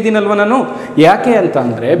ಕ್ಲಾಸಸ್ಸಲ್ಲಿ ಹೇಳಿದ್ದೀನಲ್ವ ನಾನು. ಯಾಕೆ ಅಂತ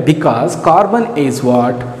ಅಂದರೆ because carbon is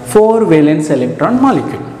what 4 valence electron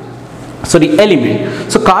molecule, sorry element.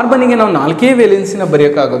 So ಕಾರ್ಬನಿಗೆ ನಾವು 4 ವೇಲೆನ್ಸಿನ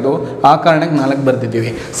ಬರೆಯೋಕ್ಕಾಗೋದು, ಆ ಕಾರಣಕ್ಕೆ 4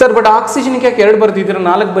 ಬರೆದಿದ್ದೀವಿ. ಸರ್ ಬಟ್ ಆಕ್ಸಿಜನ್ಗೆ ಯಾಕೆ 2 ಬರೆದಿದ್ದೀರ,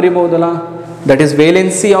 4 ಬರಿಬಹುದಲ್ಲ. That is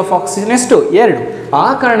valency of oxygen ಎಷ್ಟು 2. ಆ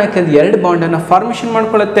ಕಾರಣಕ್ಕೆ ಅದು 2 ಬಾಂಡನ್ನು ಫಾರ್ಮೇಷನ್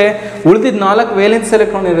ಮಾಡ್ಕೊಳ್ಳುತ್ತೆ. ಉಳಿದಿದ್ದ 4 ವೇಲೆನ್ಸ್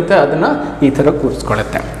ಎಲೆಕ್ಟ್ರಾನ್ ಇರುತ್ತೆ, ಅದನ್ನು ಈ ಥರ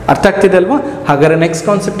ಕೂರಿಸ್ಕೊಳ್ಳುತ್ತೆ. ಅರ್ಥ ಆಗ್ತಿದೆ ಅಲ್ವಾ? ಹಾಗಾದ್ರೆ ನೆಕ್ಸ್ಟ್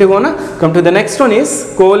ಕಾನ್ಸೆಪ್ಟಿಗೆ ಹೋಗೋಣ. Come to the next one is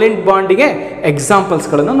covalent ಬಾಂಡಿಗೆ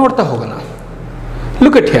ಎಕ್ಸಾಂಪಲ್ಸ್ಗಳನ್ನು ನೋಡ್ತಾ ಹೋಗೋಣ.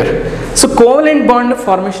 Look at here. So covalent bond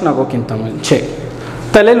formation ಆಗೋಕ್ಕಿಂತ ಮುಂಚೆ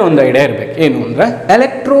ತಲೆಯಲ್ಲಿ ಒಂದು ಐಡಿಯಾ ಇರಬೇಕು. ಏನು ಅಂದರೆ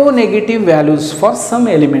electronegative values for some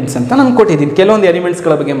elements ಅಂತ ನಾನು ಕೊಟ್ಟಿದ್ದೀನಿ. ಕೆಲವೊಂದು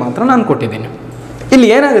ಎಲಿಮೆಂಟ್ಸ್ಗಳ ಬಗ್ಗೆ ಮಾತ್ರ ನಾನು ಕೊಟ್ಟಿದ್ದೀನಿ. ಇಲ್ಲಿ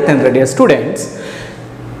ಏನಾಗುತ್ತೆ ಅಂದರೆ ಡಿಯರ್ ಸ್ಟೂಡೆಂಟ್ಸ್,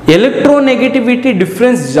 ಎಲೆಕ್ಟ್ರೋನೆಗೆಟಿವಿಟಿ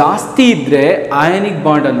ಡಿಫ್ರೆನ್ಸ್ ಜಾಸ್ತಿ ಇದ್ದರೆ ಆಯನಿಕ್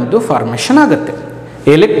ಬಾಂಡ್ ಅನ್ನೋದು ಫಾರ್ಮೇಷನ್ ಆಗುತ್ತೆ.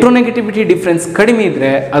 ಎಲೆಕ್ಟ್ರೋನೆಗೆಟಿವಿಟಿ ಡಿಫ್ರೆನ್ಸ್ ಕಡಿಮೆ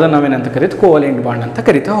ಇದ್ದರೆ ಅದನ್ನು ನಾವೇನಂತ ಕರೀತೀವಿ ಕೋವೆಲೆಂಟ್ ಬಾಂಡ್ ಅಂತ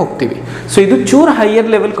ಕರಿತಾ ಹೋಗ್ತೀವಿ. ಸೊ ಇದು ಚೂರು ಹೈಯರ್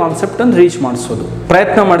ಲೆವೆಲ್ ಕಾನ್ಸೆಪ್ಟನ್ನು ರೀಚ್ ಮಾಡಿಸೋದು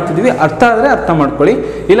ಪ್ರಯತ್ನ ಮಾಡ್ತಿದ್ವಿ. ಅರ್ಥ ಆದರೆ ಅರ್ಥ ಮಾಡ್ಕೊಳ್ಳಿ,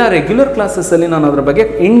 ಇಲ್ಲ ರೆಗ್ಯುಲರ್ ಕ್ಲಾಸಸ್ಸಲ್ಲಿ ನಾನು ಅದರ ಬಗ್ಗೆ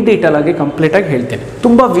ಇನ್ ಡೀಟೇಲ್ ಆಗಿ ಕಂಪ್ಲೀಟಾಗಿ ಹೇಳ್ತೇನೆ.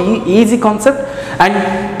 ತುಂಬ ಈಸಿ ಕಾನ್ಸೆಪ್ಟ್ ಆ್ಯಂಡ್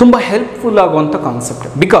ತುಂಬ ಹೆಲ್ಪ್ಫುಲ್ ಆಗುವಂಥ ಕಾನ್ಸೆಪ್ಟ್.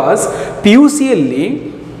 ಬಿಕಾಸ್ ಪಿ ಯು ಸಿಯಲ್ಲಿ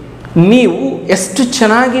ನೀವು ಎಷ್ಟು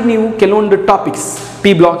ಚೆನ್ನಾಗಿ ನೀವು ಕೆಲವೊಂದು ಟಾಪಿಕ್ಸ್,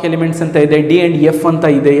 ಪಿ ಬ್ಲಾಕ್ ಎಲಿಮೆಂಟ್ಸ್ ಅಂತ ಇದೆ, ಡಿ ಆ್ಯಂಡ್ ಎಫ್ ಅಂತ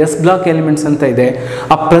ಇದೆ, ಎಸ್ ಬ್ಲಾಕ್ ಎಲಿಮೆಂಟ್ಸ್ ಅಂತ ಇದೆ,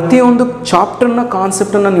 ಆ ಪ್ರತಿಯೊಂದು ಚಾಪ್ಟರ್ನ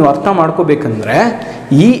ಕಾನ್ಸೆಪ್ಟನ್ನು ನೀವು ಅರ್ಥ ಮಾಡ್ಕೋಬೇಕಂದ್ರೆ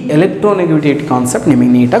ಈ ಎಲೆಕ್ಟ್ರೋನೆಗೆಟಿವಿಟಿ ಕಾನ್ಸೆಪ್ಟ್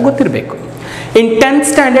ನಿಮಗೆ ನೀಟಾಗಿ ಗೊತ್ತಿರಬೇಕು. ಇನ್ 10th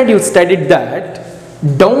standard you studied that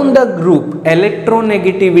down the group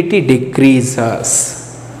electronegativity decreases.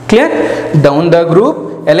 Clear? Down the group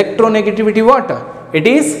electronegativity what it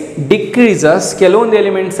is decreases. ಕೆಲವೊಂದು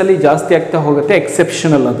ಎಲಿಮೆಂಟ್ಸಲ್ಲಿ ಜಾಸ್ತಿ ಆಗ್ತಾ ಹೋಗುತ್ತೆ,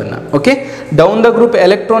 ಎಕ್ಸೆಪ್ಷನಲ್ ಅದನ್ನು. Okay, down the group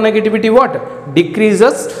electronegativity what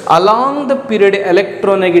decreases, along the period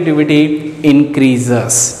electronegativity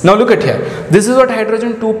increases. ನಾವು look at here, this is what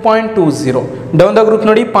hydrogen 2.20, down the group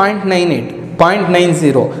ನೋಡಿ 0.98,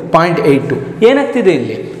 0.90, 0.82. ಏನಾಗ್ತಿದೆ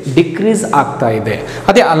ಇಲ್ಲಿ? Decrease ಆಗ್ತಾ ಇದೆ.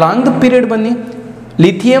 ಅದೇ ಅಲಾಂಗ್ ದ ಪೀರಿಯಡ್ ಬನ್ನಿ,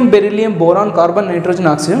 lithium, beryllium, boron, carbon, nitrogen,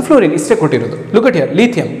 oxygen, fluorine ಇಷ್ಟೇ ಕೊಟ್ಟಿರೋದು. ಲುಕ್ ಅಟ್ ಹಿಯರ್,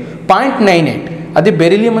 ಲಿಥಿಯಂ 0.98, ಅದೇ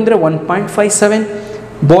ಬೆರಿಲಿಯಂ ಅಂದರೆ 1.57,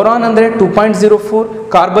 ಬೋರಾನ್ ಅಂದರೆ 2.04,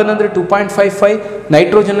 ಕಾರ್ಬನ್ ಅಂದರೆ 2.55,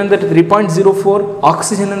 ನೈಟ್ರೋಜನ್ ಅಂದರೆ 3.04,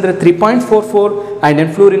 ಆಕ್ಸಿಜನ್ ಅಂದರೆ 3.44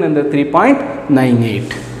 ಆ್ಯಂಡ್ ಫ್ಲೋರಿನ್ ಅಂದರೆ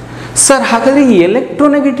 3.98. ಸರ್ ಹಾಗಾದರೆ ಈ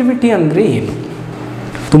ಎಲೆಕ್ಟ್ರೋನೆಗೆಟಿವಿಟಿ ಅಂದರೆ ಏನು?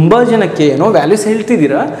 ತುಂಬ ಜನಕ್ಕೆ ಏನೋ ವ್ಯಾಲ್ಯೂಸ್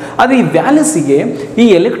ಹೇಳ್ತಿದ್ದೀರಾ, ಆದರೆ ಈ ವ್ಯಾಲ್ಯೂಸಿಗೆ ಈ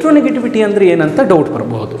ಎಲೆಕ್ಟ್ರೋನೆಗೆಟಿವಿಟಿ ಅಂದರೆ ಏನಂತ ಡೌಟ್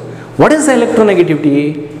ಬರಬಹುದು. What is electronegativity?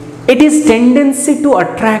 It is tendency to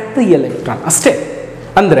attract the electron ಅಷ್ಟೇ.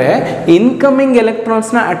 ಅಂದರೆ ಇನ್ಕಮಿಂಗ್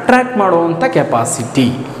ಎಲೆಕ್ಟ್ರಾನ್ಸ್ನ ಅಟ್ರಾಕ್ಟ್ ಮಾಡುವಂಥ ಕೆಪಾಸಿಟಿ,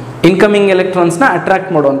 ಇನ್ಕಮಿಂಗ್ ಎಲೆಕ್ಟ್ರಾನ್ಸ್ನ ಅಟ್ರಾಕ್ಟ್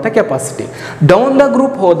ಮಾಡುವಂಥ ಕೆಪಾಸಿಟಿ. ಡೌನ್ ದ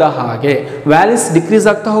ಗ್ರೂಪ್ ಹೋದ ಹಾಗೆ ವ್ಯಾಲ್ಯೂಸ್ ಡಿಕ್ರೀಸ್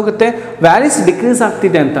ಆಗ್ತಾ ಹೋಗುತ್ತೆ. ವ್ಯಾಲ್ಯೂಸ್ ಡಿಕ್ರೀಸ್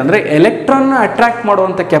ಆಗ್ತಿದೆ ಅಂತಂದರೆ ಎಲೆಕ್ಟ್ರಾನ್ನ ಅಟ್ರಾಕ್ಟ್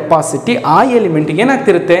ಮಾಡುವಂಥ ಕೆಪಾಸಿಟಿ ಆ ಎಲಿಮೆಂಟಿಗೆ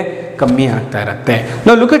ಏನಾಗ್ತಿರುತ್ತೆ? ಕಮ್ಮಿ ಆಗ್ತಾ ಇರುತ್ತೆ.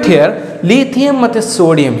 ನಾವು ಲುಕ್ ಅಟ್ ಹಿಯರ್, ಲಿಥಿಯಂ ಮತ್ತು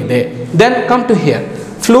ಸೋಡಿಯಂ ಇದೆ, then come to here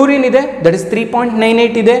fluorine ಇದೆ, ದಟ್ ಇಸ್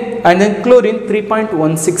 3.98 ಇದೆ, ಆ್ಯಂಡ್ ದೆನ್ ಕ್ಲೋರಿನ್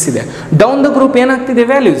 3.16 ಇದೆ. ಡೌನ್ ದ ಗ್ರೂಪ್ ಏನಾಗ್ತಿದೆ?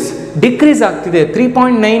 ವ್ಯಾಲ್ಯೂಸ್ ಡಿಕ್ರೀಸ್ ಆಗ್ತಿದೆ.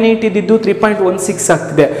 3.98 ಇದ್ದಿದ್ದು 3.16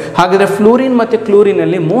 ಆಗ್ತಿದೆ. ಹಾಗಾದರೆ ಫ್ಲೋರಿನ್ ಮತ್ತು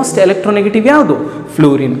ಕ್ಲೋರಿನಲ್ಲಿ ಮೋಸ್ಟ್ ಎಲೆಕ್ಟ್ರೋನೆಗೆಟಿವ್ ಯಾವುದು?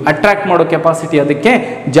 ಫ್ಲೋರಿನ್. ಅಟ್ರಾಕ್ಟ್ ಮಾಡೋ ಕೆಪಾಸಿಟಿ ಅದಕ್ಕೆ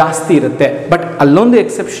ಜಾಸ್ತಿ ಇರುತ್ತೆ. ಬಟ್ ಅಲ್ಲೊಂದು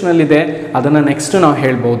ಎಕ್ಸೆಪ್ಷನಲ್ ಇದೆ, ಅದನ್ನು ನೆಕ್ಸ್ಟ್ ನಾವು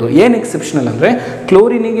ಹೇಳ್ಬೋದು. ಏನು ಎಕ್ಸೆಪ್ಷನಲ್ ಅಂದರೆ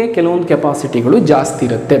ಕ್ಲೋರಿನಿಗೆ ಕೆಲವೊಂದು ಕೆಪಾಸಿಟಿಗಳು ಜಾಸ್ತಿ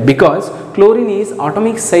ಇರುತ್ತೆ. ಬಿಕಾಸ್ ಕ್ಲೋರಿನ್ ಈಸ್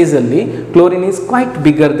ಆಟೋಮಿಕ್ ಸೈಜಲ್ಲಿ chlorine is quite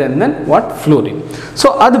bigger then what fluorine. So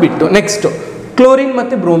ಅದು ಬಿಟ್ಟು ನೆಕ್ಸ್ಟ್ ಕ್ಲೋರಿನ್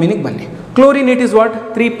ಮತ್ತು ಬ್ರೋಮಿನಿಗೆ ಬನ್ನಿ. ಕ್ಲೋರಿನ್ ಇಟ್ ಈಸ್ ವಾಟ್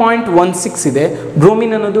 3.16 ಇದೆ,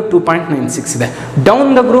 ಬ್ರೋಮಿನ್ ಅನ್ನೋದು 2.96 ಇದೆ.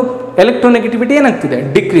 ಡೌನ್ ದ ಗ್ರೂಪ್ ಎಲೆಕ್ಟ್ರೋನೆಗೆಟಿವಿಟಿ ಏನಾಗ್ತಿದೆ?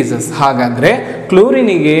 ಡಿಕ್ರೀಸಸ್. ಹಾಗಾದರೆ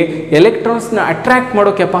ಕ್ಲೋರಿನಿಗೆ ಎಲೆಕ್ಟ್ರಾನ್ಸ್ನ ಅಟ್ರಾಕ್ಟ್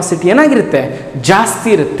ಮಾಡೋ ಕೆಪಾಸಿಟಿ ಏನಾಗಿರುತ್ತೆ? ಜಾಸ್ತಿ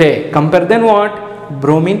ಇರುತ್ತೆ ಕಂಪೇರ್ ದೆನ್ ವಾಟ್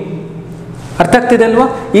ಬ್ರೋಮಿನ್. ಅರ್ಥ ಆಗ್ತಿದೆ ಅಲ್ವಾ?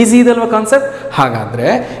 Easy ಇದಲ್ವಾ concept? ಹಾಗಾದರೆ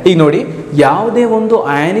ಈಗ ನೋಡಿ, ಯಾವುದೇ ಒಂದು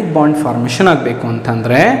ಅಯಾನಿಕ್ ಬಾಂಡ್ ಫಾರ್ಮೇಷನ್ ಆಗಬೇಕು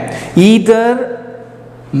ಅಂತಂದರೆ either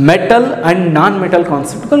metal and non metal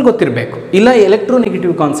ಕಾನ್ಸೆಪ್ಟ್ಗಳು ಗೊತ್ತಿರಬೇಕು, ಇಲ್ಲ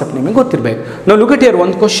ಎಲೆಕ್ಟ್ರೋನೆಗೆಟಿವ್ ಕಾನ್ಸೆಪ್ಟ್ ನಿಮಗೆ ಗೊತ್ತಿರಬೇಕು. ನಾವು ಲುಕ್ ಅಟ್ ಹಿಯರ್,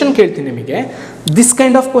 ಒಂದು ಕ್ವಶನ್ ಕೇಳ್ತೀನಿ ನಿಮಗೆ. This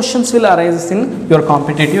kind of questions will arises in your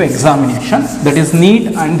competitive examination, that is neat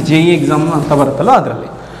and JEE exam ಅಂತ ಬರುತ್ತಲ್ಲ ಅದರಲ್ಲಿ.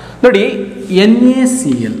 ನೋಡಿ,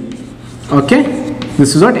 NaCl, okay,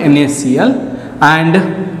 this is what NaCl and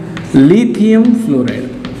lithium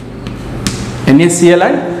fluoride, NaCl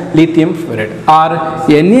and lithium fluoride, or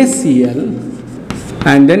NaCl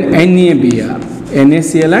and then NaBr,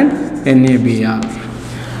 NaCl and NaBr.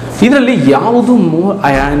 ಇದರಲ್ಲಿ ಯಾವುದು more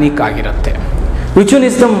ionic ಆಗಿರುತ್ತೆ? Which one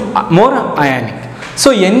is the more ionic? So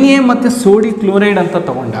Na ಮತ್ತು ಸೋಡಿ chloride ಅಂತ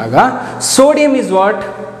ತಗೊಂಡಾಗ sodium is what,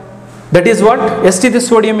 that is what, ಎಷ್ಟಿದೆ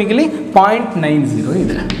sodium ಇಲ್ಲಿ? 0.90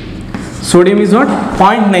 ಇದೆ. Sodium is what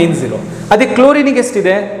 0.90. ಅದೇ ಕ್ಲೋರಿನಿಗೆ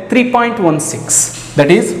ಎಷ್ಟಿದೆ? 3.16,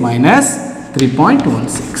 that is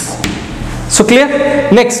 -3.16. So clear.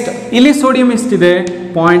 Next ಇಲ್ಲಿ ಸೋಡಿಯಂ ಎಷ್ಟಿದೆ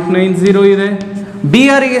 0.90 ಇದೆ.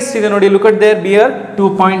 Br ಎಷ್ಟಿದೆ ನೋಡಿ, ಲುಕ್ ಅಟ್ ದೇರ್, Br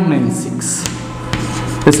 2.96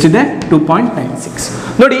 ಎಷ್ಟಿದೆ 2.96.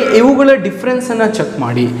 ನೋಡಿ ಇವುಗಳ ಡಿಫ್ರೆನ್ಸ್ ಅನ್ನ ಚೆಕ್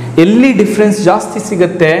ಮಾಡಿ. ಎಲ್ಲಿ ಡಿಫ್ರೆನ್ಸ್ ಜಾಸ್ತಿ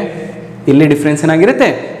ಸಿಗುತ್ತೆ, ಎಲ್ಲಿ ಡಿಫ್ರೆನ್ಸ್ ಏನಾಗಿರುತ್ತೆ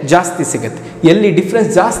ಜಾಸ್ತಿ ಸಿಗುತ್ತೆ. ಎಲ್ಲಿ ಡಿಫ್ರೆನ್ಸ್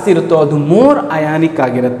ಜಾಸ್ತಿ ಇರುತ್ತೋ ಅದು ಮೋರ್ ಅಯಾನಿಕ್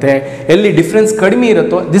ಆಗಿರುತ್ತೆ. ಎಲ್ಲಿ ಡಿಫ್ರೆನ್ಸ್ ಕಡಿಮೆ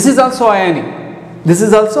ಇರುತ್ತೋ this is also ionic, this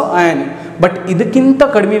is also ionic. But ಇದಕ್ಕಿಂತ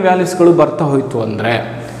ಕಡಿಮೆ ವ್ಯಾಲ್ಯೂಸ್ಗಳು ಬರ್ತಾ ಹೋಯಿತು ಅಂದರೆ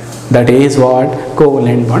that is what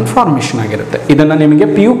covalent bond formation ಆಗಿರುತ್ತೆ. ಇದನ್ನು ನಿಮಗೆ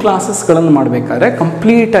PU ಕ್ಲಾಸಸ್ಗಳನ್ನು ಮಾಡಬೇಕಾದ್ರೆ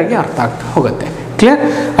ಕಂಪ್ಲೀಟಾಗಿ ಅರ್ಥ ಆಗ್ತಾ ಹೋಗುತ್ತೆ. ಕ್ಲಿಯರ್,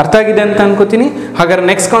 ಅರ್ಥ ಆಗಿದೆ ಅಂತ ಅನ್ಕೋತೀನಿ. ಹಾಗಾದ್ರೆ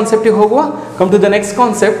ನೆಕ್ಸ್ಟ್ ಕಾನ್ಸೆಪ್ಟಿಗೆ ಹೋಗುವ. Come to the next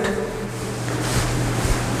concept,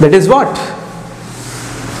 that is what,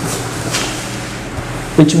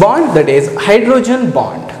 which bond? That is hydrogen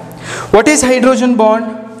bond. What is hydrogen bond?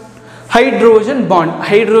 Hydrogen bond,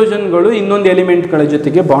 ಹೈಡ್ರೋಜನ್ಗಳು ಇನ್ನೊಂದು ಎಲಿಮೆಂಟ್ಗಳ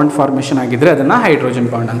ಜೊತೆಗೆ ಬಾಂಡ್ ಫಾರ್ಮೇಷನ್ ಆಗಿದ್ರೆ ಅದನ್ನು ಹೈಡ್ರೋಜನ್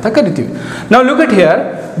ಬಾಂಡ್ ಅಂತ ಕರಿತೀವಿ. ನಾವು look at here,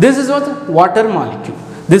 this is what water molecule,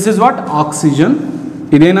 this is what oxygen,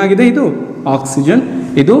 ಇದೇನಾಗಿದೆ ಇದು oxygen,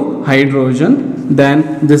 ಇದು hydrogen, then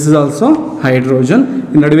this is also hydrogen,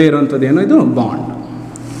 ನಡುವೆ ಇರುವಂಥದ್ದು ಏನು ಇದು ಬಾಂಡ್.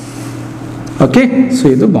 ಓಕೆ, ಸೊ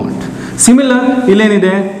ಇದು ಬಾಂಡ್. ಸಿಮಿಲರ್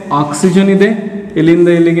ಇಲ್ಲೇನಿದೆ ಆಕ್ಸಿಜನ್ ಇದೆ, ಇಲ್ಲಿಂದ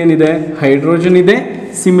ಇಲ್ಲಿಗೇನಿದೆ ಹೈಡ್ರೋಜನ್ ಇದೆ.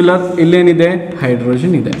 ಸಿಮಿಲರ್ ಇಲ್ಲೇನಿದೆ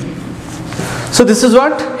ಹೈಡ್ರೋಜನ್ ಇದೆ. So this is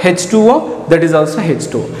what H2O, that is also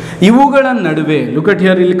H2O. ಇವುಗಳ ನಡುವೆ ಲುಕ್ ಅಟ್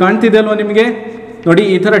ಹಿಯರ್, ಇಲ್ಲಿ ಕಾಣ್ತಿದೆ ಅಲ್ವಾ ನಿಮಗೆ ನೋಡಿ,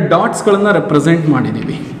 ಈ ಥರ ಡಾಟ್ಸ್ಗಳನ್ನು ರೆಪ್ರೆಸೆಂಟ್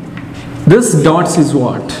ಮಾಡಿದ್ದೀವಿ. This dots is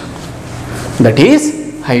what, that is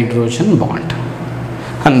hydrogen bond.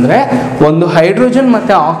 ಅಂದರೆ ಒಂದು ಹೈಡ್ರೋಜನ್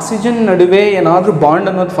ಮತ್ತು ಆಕ್ಸಿಜನ್ ನಡುವೆ ಏನಾದರೂ ಬಾಂಡ್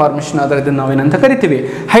ಅನ್ನೋದು ಫಾರ್ಮೇಷನ್ ಆದರೆ ಇದನ್ನು ನಾವೇನಂತ ಕರಿತೀವಿ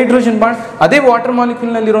ಹೈಡ್ರೋಜನ್ ಬಾಂಡ್. ಅದೇ ವಾಟರ್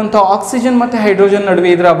ಮಾಲಿಕ್ಯೂಲ್ನಲ್ಲಿರುವಂಥ ಆಕ್ಸಿಜನ್ ಮತ್ತು ಹೈಡ್ರೋಜನ್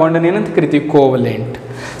ನಡುವೆ ಇದ್ರೆ ಆ ಬಾಂಡನ್ನು ಏನಂತ ಕರಿತೀವಿ ಕೋವಲೆಂಟ್.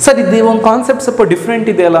 ಸರ್ ಇದು ಒಂದು ಕಾನ್ಸೆಪ್ಟ್ ಸ್ವಲ್ಪ ಡಿಫ್ರೆಂಟ್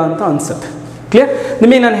ಇದೆಯಲ್ಲ ಅಂತ ಅನ್ಸುತ್ತೆ. ಕ್ಲಿಯರ್,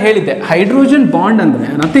 ನಿಮಗೆ ನಾನು ಹೇಳಿದ್ದೆ ಹೈಡ್ರೋಜನ್ ಬಾಂಡ್ ಅಂದರೆ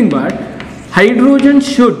nothing but hydrogen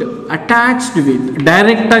should attached with,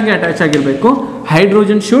 ಡೈರೆಕ್ಟಾಗಿ ಅಟ್ಯಾಚ್ ಆಗಿರಬೇಕು.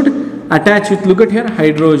 Hydrogen should attach with, look at here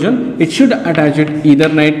hydrogen, it should attach with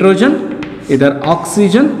either nitrogen, ಇದರ್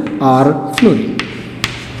oxygen our fluorine.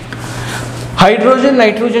 Hydrogen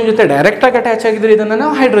nitrogen ಜೊತೆ ಡೈರೆಕ್ಟಾಗಿ ಅಟ್ಯಾಚ್ ಆಗಿದ್ರೆ ಇದನ್ನು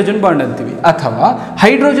ನಾವು ಹೈಡ್ರೋಜನ್ ಬಾಂಡ್ ಅಂತೀವಿ. ಅಥವಾ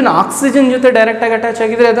ಹೈಡ್ರೋಜನ್ ಆಕ್ಸಿಜನ್ ಜೊತೆ ಡೈರೆಕ್ಟಾಗಿ ಅಟ್ಯಾಚ್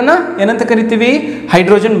ಆಗಿದ್ರೆ ಅದನ್ನು ಏನಂತ ಕರಿತೀವಿ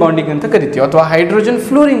ಹೈಡ್ರೋಜನ್ ಬಾಂಡಿಂಗ್ ಅಂತ ಕರಿತೀವಿ. ಅಥವಾ ಹೈಡ್ರೋಜನ್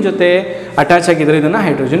ಫ್ಲೋರಿನ್ ಜೊತೆ ಅಟ್ಯಾಚ್ ಆಗಿದ್ರೆ ಇದನ್ನು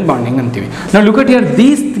ಹೈಡ್ರೋಜನ್ ಬಾಂಡಿಂಗ್ ಅಂತೀವಿ. ನಾವು look at here,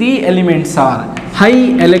 these 3 elements are high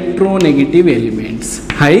electronegative elements.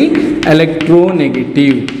 High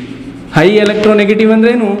electronegative, high electronegative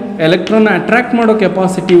ಅಂದ್ರೇನು, ಎಲೆಕ್ಟ್ರಾನ್ ಅಟ್ರಾಕ್ಟ್ ಮಾಡೋ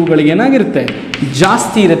ಕೆಪಾಸಿಟಿ ಇವುಗಳಿಗೆ ಏನಾಗಿರುತ್ತೆ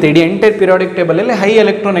ಜಾಸ್ತಿ ಇರುತ್ತೆ. ಇಡೀ ಎಂಟೈರ್ ಪಿರಿಯಾಡಿಕ್ ಟೇಬಲಲ್ಲಿ ಹೈ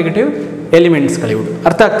ಎಲೆಕ್ಟ್ರೋನೆಗೆಟಿವ್ ಎಲಿಮೆಂಟ್ಸ್ಗಳಿವು.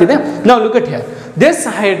 ಅರ್ಥ ಆಗ್ತಿದೆ? ನಾವು look at here, this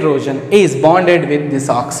hydrogen is bonded with this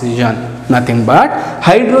oxygen, nothing but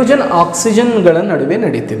hydrogen ಆಕ್ಸಿಜನ್ಗಳ ನಡುವೆ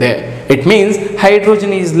ನಡೀತಿದೆ. It means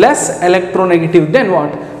hydrogen is less electronegative then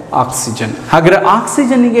what oxygen. ಹಾಗಾದ್ರೆ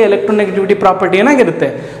ಆಕ್ಸಿಜನ್ಗೆ ಎಲೆಕ್ಟ್ರೋನೆಗೆಟಿವಿಟಿ ಪ್ರಾಪರ್ಟಿ ಏನಾಗಿರುತ್ತೆ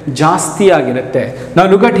ಜಾಸ್ತಿ ಆಗಿರುತ್ತೆ. ನಾವು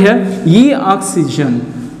ಲುಕ್ ಅಟ್ ಹಿಯರ್, ಈ ಆಕ್ಸಿಜನ್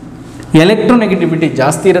ಎಲೆಕ್ಟ್ರೋನೆಗೆಟಿವಿಟಿ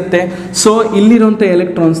ಜಾಸ್ತಿ ಇರುತ್ತೆ. ಸೊ ಇಲ್ಲಿರುವಂಥ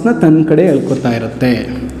ಎಲೆಕ್ಟ್ರಾನ್ಸ್ನ ತನ್ನ ಕಡೆ ಎಳ್ಕೊತಾ ಇರುತ್ತೆ.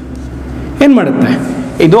 ಏನು ಮಾಡುತ್ತೆ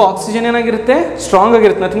ಇದು ಆಕ್ಸಿಜನ್ ಏನಾಗಿರುತ್ತೆ ಸ್ಟ್ರಾಂಗ್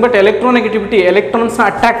ಆಗಿರುತ್ತೆ, ನಥಿಂಗ್ ಬಟ್ ಎಲೆಕ್ಟ್ರೋನೆಗೆಟಿವಿಟಿ, ಎಲೆಕ್ಟ್ರಾನ್ಸ್ನ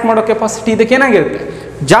ಅಟ್ಯಾಕ್ ಮಾಡೋ ಕೆಪಾಸಿಟಿ ಇದಕ್ಕೆ ಏನಾಗಿರುತ್ತೆ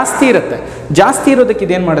ಜಾಸ್ತಿ ಇರುತ್ತೆ. ಜಾಸ್ತಿ ಇರೋದಕ್ಕೆ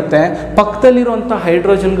ಇದೇನು ಮಾಡುತ್ತೆ, ಪಕ್ಕದಲ್ಲಿರುವಂಥ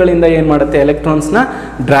ಹೈಡ್ರೋಜನ್ಗಳಿಂದ ಏನು ಮಾಡುತ್ತೆ ಎಲೆಕ್ಟ್ರಾನ್ಸ್ನ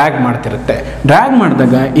ಡ್ರ್ಯಾಗ್ ಮಾಡ್ತಿರುತ್ತೆ. ಡ್ರ್ಯಾಗ್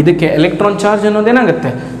ಮಾಡಿದಾಗ ಇದಕ್ಕೆ ಎಲೆಕ್ಟ್ರಾನ್ ಚಾರ್ಜ್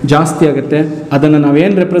ಅನ್ನೋದೇನಾಗುತ್ತೆ ಜಾಸ್ತಿ ಆಗುತ್ತೆ. ಅದನ್ನು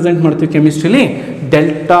ನಾವೇನು ರೆಪ್ರೆಸೆಂಟ್ ಮಾಡ್ತೀವಿ ಕೆಮಿಸ್ಟ್ರಿಲಿ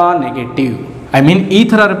ಡೆಲ್ಟಾ ನೆಗೆಟಿವ್. ಐ ಮೀನ್ ಈ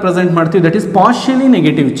ಥರ ರೆಪ್ರೆಸೆಂಟ್ ಮಾಡ್ತೀವಿ, that is partially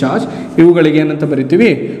negative charge. ಇವುಗಳಿಗೆ ಏನಂತ ಬರಿತೀವಿ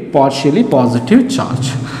partially positive charge.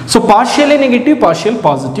 So partially negative, partial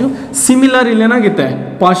positive. Similar ಇಲ್ಲೇನಾಗುತ್ತೆ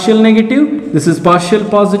partial negative, this is partial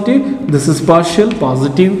positive, this is partial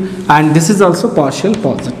positive and this is also partial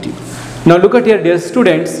positive. ನಾವು look at here dear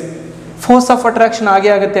students, force of attraction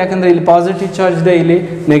ಆಗೇ ಆಗುತ್ತೆ. ಯಾಕಂದರೆ ಇಲ್ಲಿ positive charge ಇದೆ, ಇಲ್ಲಿ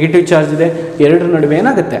negative charge ಇದೆ, ಎರಡರ ನಡುವೆ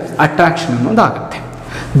ಏನಾಗುತ್ತೆ ಅಟ್ರಾಕ್ಷನ್ ಅನ್ನೋದು ಆಗುತ್ತೆ.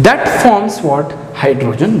 That forms what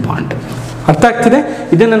hydrogen bond. ಅರ್ಥ ಆಗ್ತಿದೆ?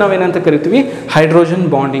 ಇದನ್ನು ನಾವೇನಂತ ಕರಿತೀವಿ ಹೈಡ್ರೋಜನ್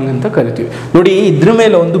ಬಾಂಡಿಂಗ್ ಅಂತ ಕರಿತೀವಿ. ನೋಡಿ ಇದ್ರ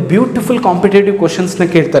ಮೇಲೆ ಒಂದು ಬ್ಯೂಟಿಫುಲ್ ಕಾಂಪಿಟೇಟಿವ್ ಕ್ವಶನ್ಸ್ನ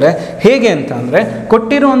ಕೇಳ್ತಾರೆ. ಹೇಗೆ ಅಂತ ಅಂದರೆ,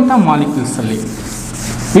 ಕೊಟ್ಟಿರುವಂಥ ಮಾಲಿಕ್ಯೂಲ್ಸಲ್ಲಿ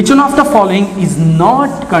which one of the following is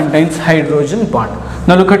not contains hydrogen bond.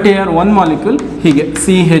 ನಾವು ಲುಕ್ ಅಟ್ ಹಿಯರ್, ಒಂದು ಮಾಲಿಕ್ಯೂಲ್ ಹೀಗೆ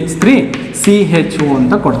CH3 CHO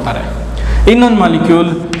ಅಂತ ಕೊಡ್ತಾರೆ, ಇನ್ನೊಂದು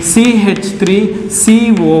ಮಾಲಿಕ್ಯೂಲ್ CH3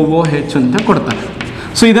 COOH ಅಂತ ಕೊಡ್ತಾರೆ.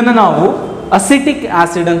 ಸೊ ಇದನ್ನು ನಾವು ಅಸಿಟಿಕ್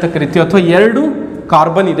ಆಸಿಡ್ ಅಂತ ಕರಿತೀವಿ. ಅಥವಾ ಎರಡು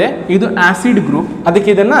ಕಾರ್ಬನ್ ಇದೆ, ಇದು ಆಸಿಡ್ ಗ್ರೂಪ್, ಅದಕ್ಕೆ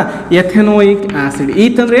ಇದನ್ನು ಎಥೆನೋಯಿಕ್ ಆಸಿಡ್.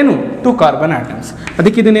 ಈತಂದ್ರೆ ಏನು 2 ಕಾರ್ಬನ್ ಆಟಮ್ಸ್,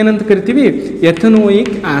 ಅದಕ್ಕೆ ಇದನ್ನ ಏನಂತ ಕರಿತೀವಿ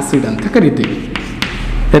ಎಥೆನೋಯಿಕ್ ಆಸಿಡ್ ಅಂತ ಕರಿತೀವಿ.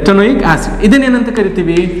 ಎಥೆನೋಯಿಕ್ ಆಸಿಡ್ ಇದನ್ನೇನಂತ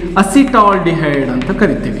ಕರಿತೀವಿ ಅಸಿಟಾಲ್ಡಿಹೈಡ್ ಅಂತ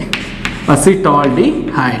ಕರಿತೀವಿ.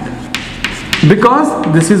 Acetaldehyde, because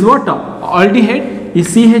this is what aldehyde, ಈ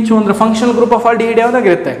CHO ಅಂದರೆ functional group of aldehyde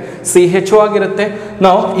ಯಾವುದಾಗಿರುತ್ತೆ CHO ಆಗಿರುತ್ತೆ.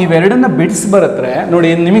 ನಾವು ಇವೆರಡನ್ನ ಬಿಡಿಸಿ ಬರುತ್ತೆ ನೋಡಿ,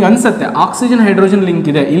 ನಿಮಗೆ ಅನ್ಸುತ್ತೆ ಆಕ್ಸಿಜನ್ ಹೈಡ್ರೋಜನ್ ಲಿಂಕ್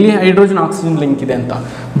ಇದೆ, ಇಲ್ಲಿ ಹೈಡ್ರೋಜನ್ ಆಕ್ಸಿಜನ್ ಲಿಂಕ್ ಇದೆ ಅಂತ.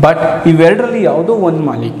 ಬಟ್ ಇವೆರಡರಲ್ಲಿ ಯಾವುದೋ ಒಂದು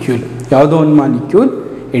molecule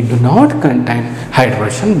it do not contain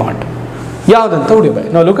hydrogen bond. ಯಾವುದಂತ ಹುಡಿಬಾಯ್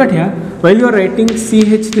ನಾವು look at here. While you are writing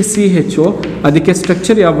CH3CHO, ಅದಕ್ಕೆ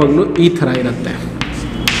ಸ್ಟ್ರಕ್ಚರ್ ಯಾವಾಗಲೂ ಈ ಥರ ಇರುತ್ತೆ.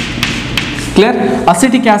 ಕ್ಲಿಯರ್?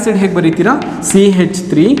 ಅಸಿಟಿಕ್ ಆಸಿಡ್ ಹೇಗೆ ಬರೀತೀರಾ?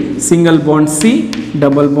 CH3 single bond C,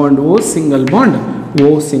 double bond O, single bond O,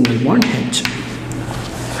 single bond H.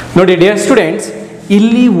 ನೋಡಿ dear students,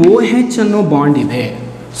 ಇಲ್ಲಿ OH ಅನ್ನೋ ಬಾಂಡ್ ಇದೆ,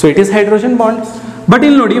 so it is hydrogen bond. But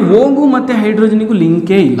ಇಲ್ಲಿ ನೋಡಿ ಓಗೂ ಮತ್ತು ಹೈಡ್ರೋಜನಿಗೂ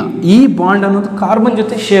ಲಿಂಕೇ ಇಲ್ಲ. ಈ ಬಾಂಡ್ ಅನ್ನೋದು ಕಾರ್ಬನ್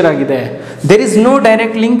ಜೊತೆ ಶೇರ್ ಆಗಿದೆ. There is no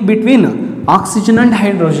direct link between oxygen and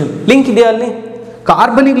hydrogen. Link ಇದೆಯಾ ಅಲ್ಲಿ?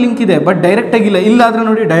 ಕಾರ್ಬನಿಗೆ ಲಿಂಕ್ ಇದೆ, ಬಟ್ ಡೈರೆಕ್ಟ್ ಆಗಿಲ್ಲ. ಇಲ್ಲಾದರೆ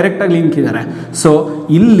ನೋಡಿ ಡೈರೆಕ್ಟಾಗಿ ಲಿಂಕ್ ಇದ್ದಾರೆ. ಸೊ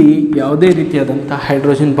ಇಲ್ಲಿ ಯಾವುದೇ ರೀತಿಯಾದಂಥ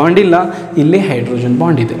ಹೈಡ್ರೋಜನ್ ಬಾಂಡ್ ಇಲ್ಲ, ಇಲ್ಲಿ ಹೈಡ್ರೋಜನ್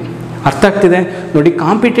ಬಾಂಡ್ ಇದೆ. ಅರ್ಥ ಆಗ್ತಿದೆ ನೋಡಿ.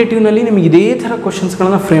 ಕಾಂಪಿಟೇಟಿವ್ನಲ್ಲಿ ನಿಮಗೆ ಇದೇ ಥರ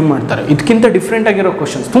ಕ್ವಶನ್ಸ್ಗಳನ್ನು ಫ್ರೇಮ್ ಮಾಡ್ತಾರೆ. ಇದಕ್ಕಿಂತ ಡಿಫ್ರೆಂಟ್ ಆಗಿರೋ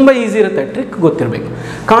ಕ್ವಶನ್ಸ್ ತುಂಬ ಈಸಿ ಇರುತ್ತೆ. ಟ್ರಿಕ್ ಗೊತ್ತಿರಬೇಕು,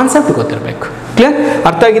 ಕಾನ್ಸೆಪ್ಟ್ ಗೊತ್ತಿರಬೇಕು. ಕ್ಲಿಯರ್?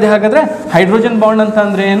 ಅರ್ಥ ಆಗಿದೆ ಹಾಗಾದರೆ? ಹೈಡ್ರೋಜನ್ ಬಾಂಡ್ ಅಂತ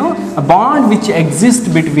ಅಂದರೆ ಏನು? ಅ bond which exist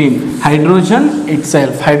between hydrogen it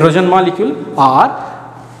self, hydrogen molecule, R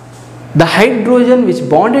the hydrogen which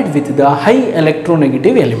bonded with the high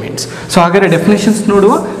electronegative elements. So ಹಾಗಾದರೆ ಡೆಫಿನೇಷನ್ಸ್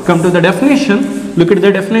ನೋಡುವ. Come to the definition. Look it the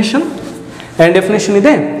definition. And definition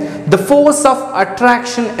ಇದೆ, the force of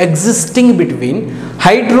attraction existing between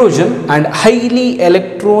hydrogen and highly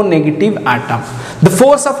electronegative atom. The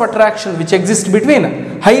force of attraction which exists between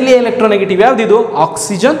highly electronegative ಯಾವುದಿದು?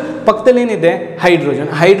 Oxygen. ಪಕ್ಕದಲ್ಲಿ ಏನಿದೆ?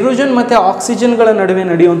 Hydrogen ಮತ್ತು ಆಕ್ಸಿಜನ್ಗಳ ನಡುವೆ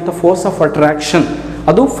ನಡೆಯುವಂಥ force of attraction,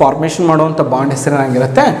 ಅದು formation ಮಾಡುವಂಥ bond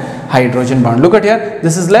ಹೆಸರೇನಾಗಿರುತ್ತೆ? Hydrogen bond. Look at here,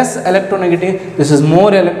 this is less electronegative, this is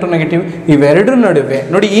more electronegative. ಇವೆರಡರ ನಡುವೆ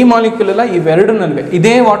ನೋಡಿ, ಈ ಮಾಲಿಕ್ಯೂಲ್ ಎಲ್ಲ ಇವೆರಡರ ನಡುವೆ,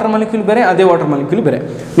 ಇದೇ ವಾಟರ್ ಮಾಲಿಕ್ಯೂಲ್ ಬೇರೆ, ಅದೇ ವಾಟರ್ ಮಾಲಿಕ್ಯೂಲ್ ಬೇರೆ.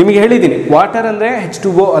 ನಿಮಗೆ ಹೇಳಿದ್ದೀನಿ, ವಾಟರ್ ಅಂದರೆ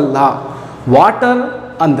H2O ಅಲ್ಲ, ವಾಟರ್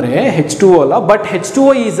ಅಂದರೆ H2O ಅಲ್ಲ, but H2O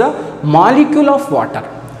is a molecule of water.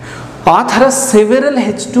 ಆ ಥರ ಸೆವೆರಲ್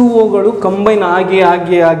H2Oಗಳು ಕಂಬೈನ್ ಆಗಿ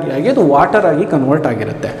ಅದು ವಾಟರ್ ಆಗಿ ಕನ್ವರ್ಟ್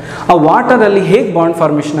ಆಗಿರುತ್ತೆ. ಆ ವಾಟರಲ್ಲಿ ಹೇಗೆ ಬಾಂಡ್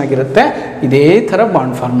ಫಾರ್ಮೇಷನ್ ಆಗಿರುತ್ತೆ? ಇದೇ ಥರ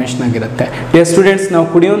ಬಾಂಡ್ ಫಾರ್ಮೇಷನ್ ಆಗಿರುತ್ತೆ. ಸ್ಟೂಡೆಂಟ್ಸ್, ನಾವು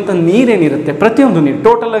ಕುಡಿಯುವಂಥ ನೀರೇನಿರುತ್ತೆ, ಪ್ರತಿಯೊಂದು ನೀರು,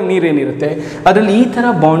 ಟೋಟಲ್ ಆಗಿ ನೀರೇನಿರುತ್ತೆ, ಅದರಲ್ಲಿ ಈ ಥರ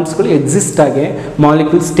ಬಾಂಡ್ಸ್ಗಳು ಎಕ್ಸಿಸ್ಟ್ ಆಗಿ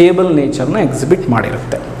ಮಾಲಿಕ್ಯೂಲ್ ಸ್ಟೇಬಲ್ ನೇಚರ್ನ ಎಕ್ಸಿಬಿಟ್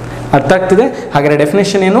ಮಾಡಿರುತ್ತೆ. ಅರ್ಥ ಆಗ್ತಿದೆ? ಹಾಗಾದರೆ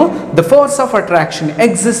ಡೆಫಿನೇಷನ್ ಏನು? The force of attraction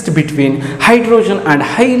exist between hydrogen and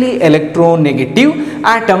highly electronegative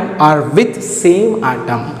atom R with same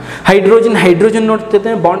atom. Hydrogen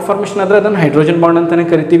ನೋಡ್ತಿದ್ದೆ ಬಾಂಡ್ ಫಾರ್ಮೇಷನ್ ಆದರೆ ಅದನ್ನು ಹೈಡ್ರೋಜನ್ ಬಾಂಡ್ ಅಂತಲೇ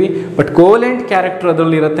ಕರಿತೀವಿ. ಬಟ್ ಕೋಲೆಂಟ್ ಕ್ಯಾರೆಕ್ಟರ್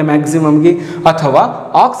ಅದರಲ್ಲಿ ಇರುತ್ತೆ ಮ್ಯಾಕ್ಸಿಮಮ್ಗೆ. ಅಥವಾ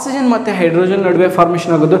ಆಕ್ಸಿಜನ್ ಮತ್ತು ಹೈಡ್ರೋಜನ್ ನಡುವೆ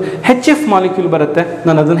ಫಾರ್ಮೇಷನ್ ಆಗೋದು HF ಮಾಲಿಕ್ಯೂಲ್ ಬರುತ್ತೆ.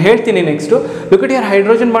 ನಾನು ಅದನ್ನು ಹೇಳ್ತೀನಿ next. Look at here,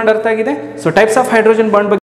 hydrogen bond ಅರ್ಥ ಆಗಿದೆ. So types of hydrogen bond ಬಗ್ಗೆ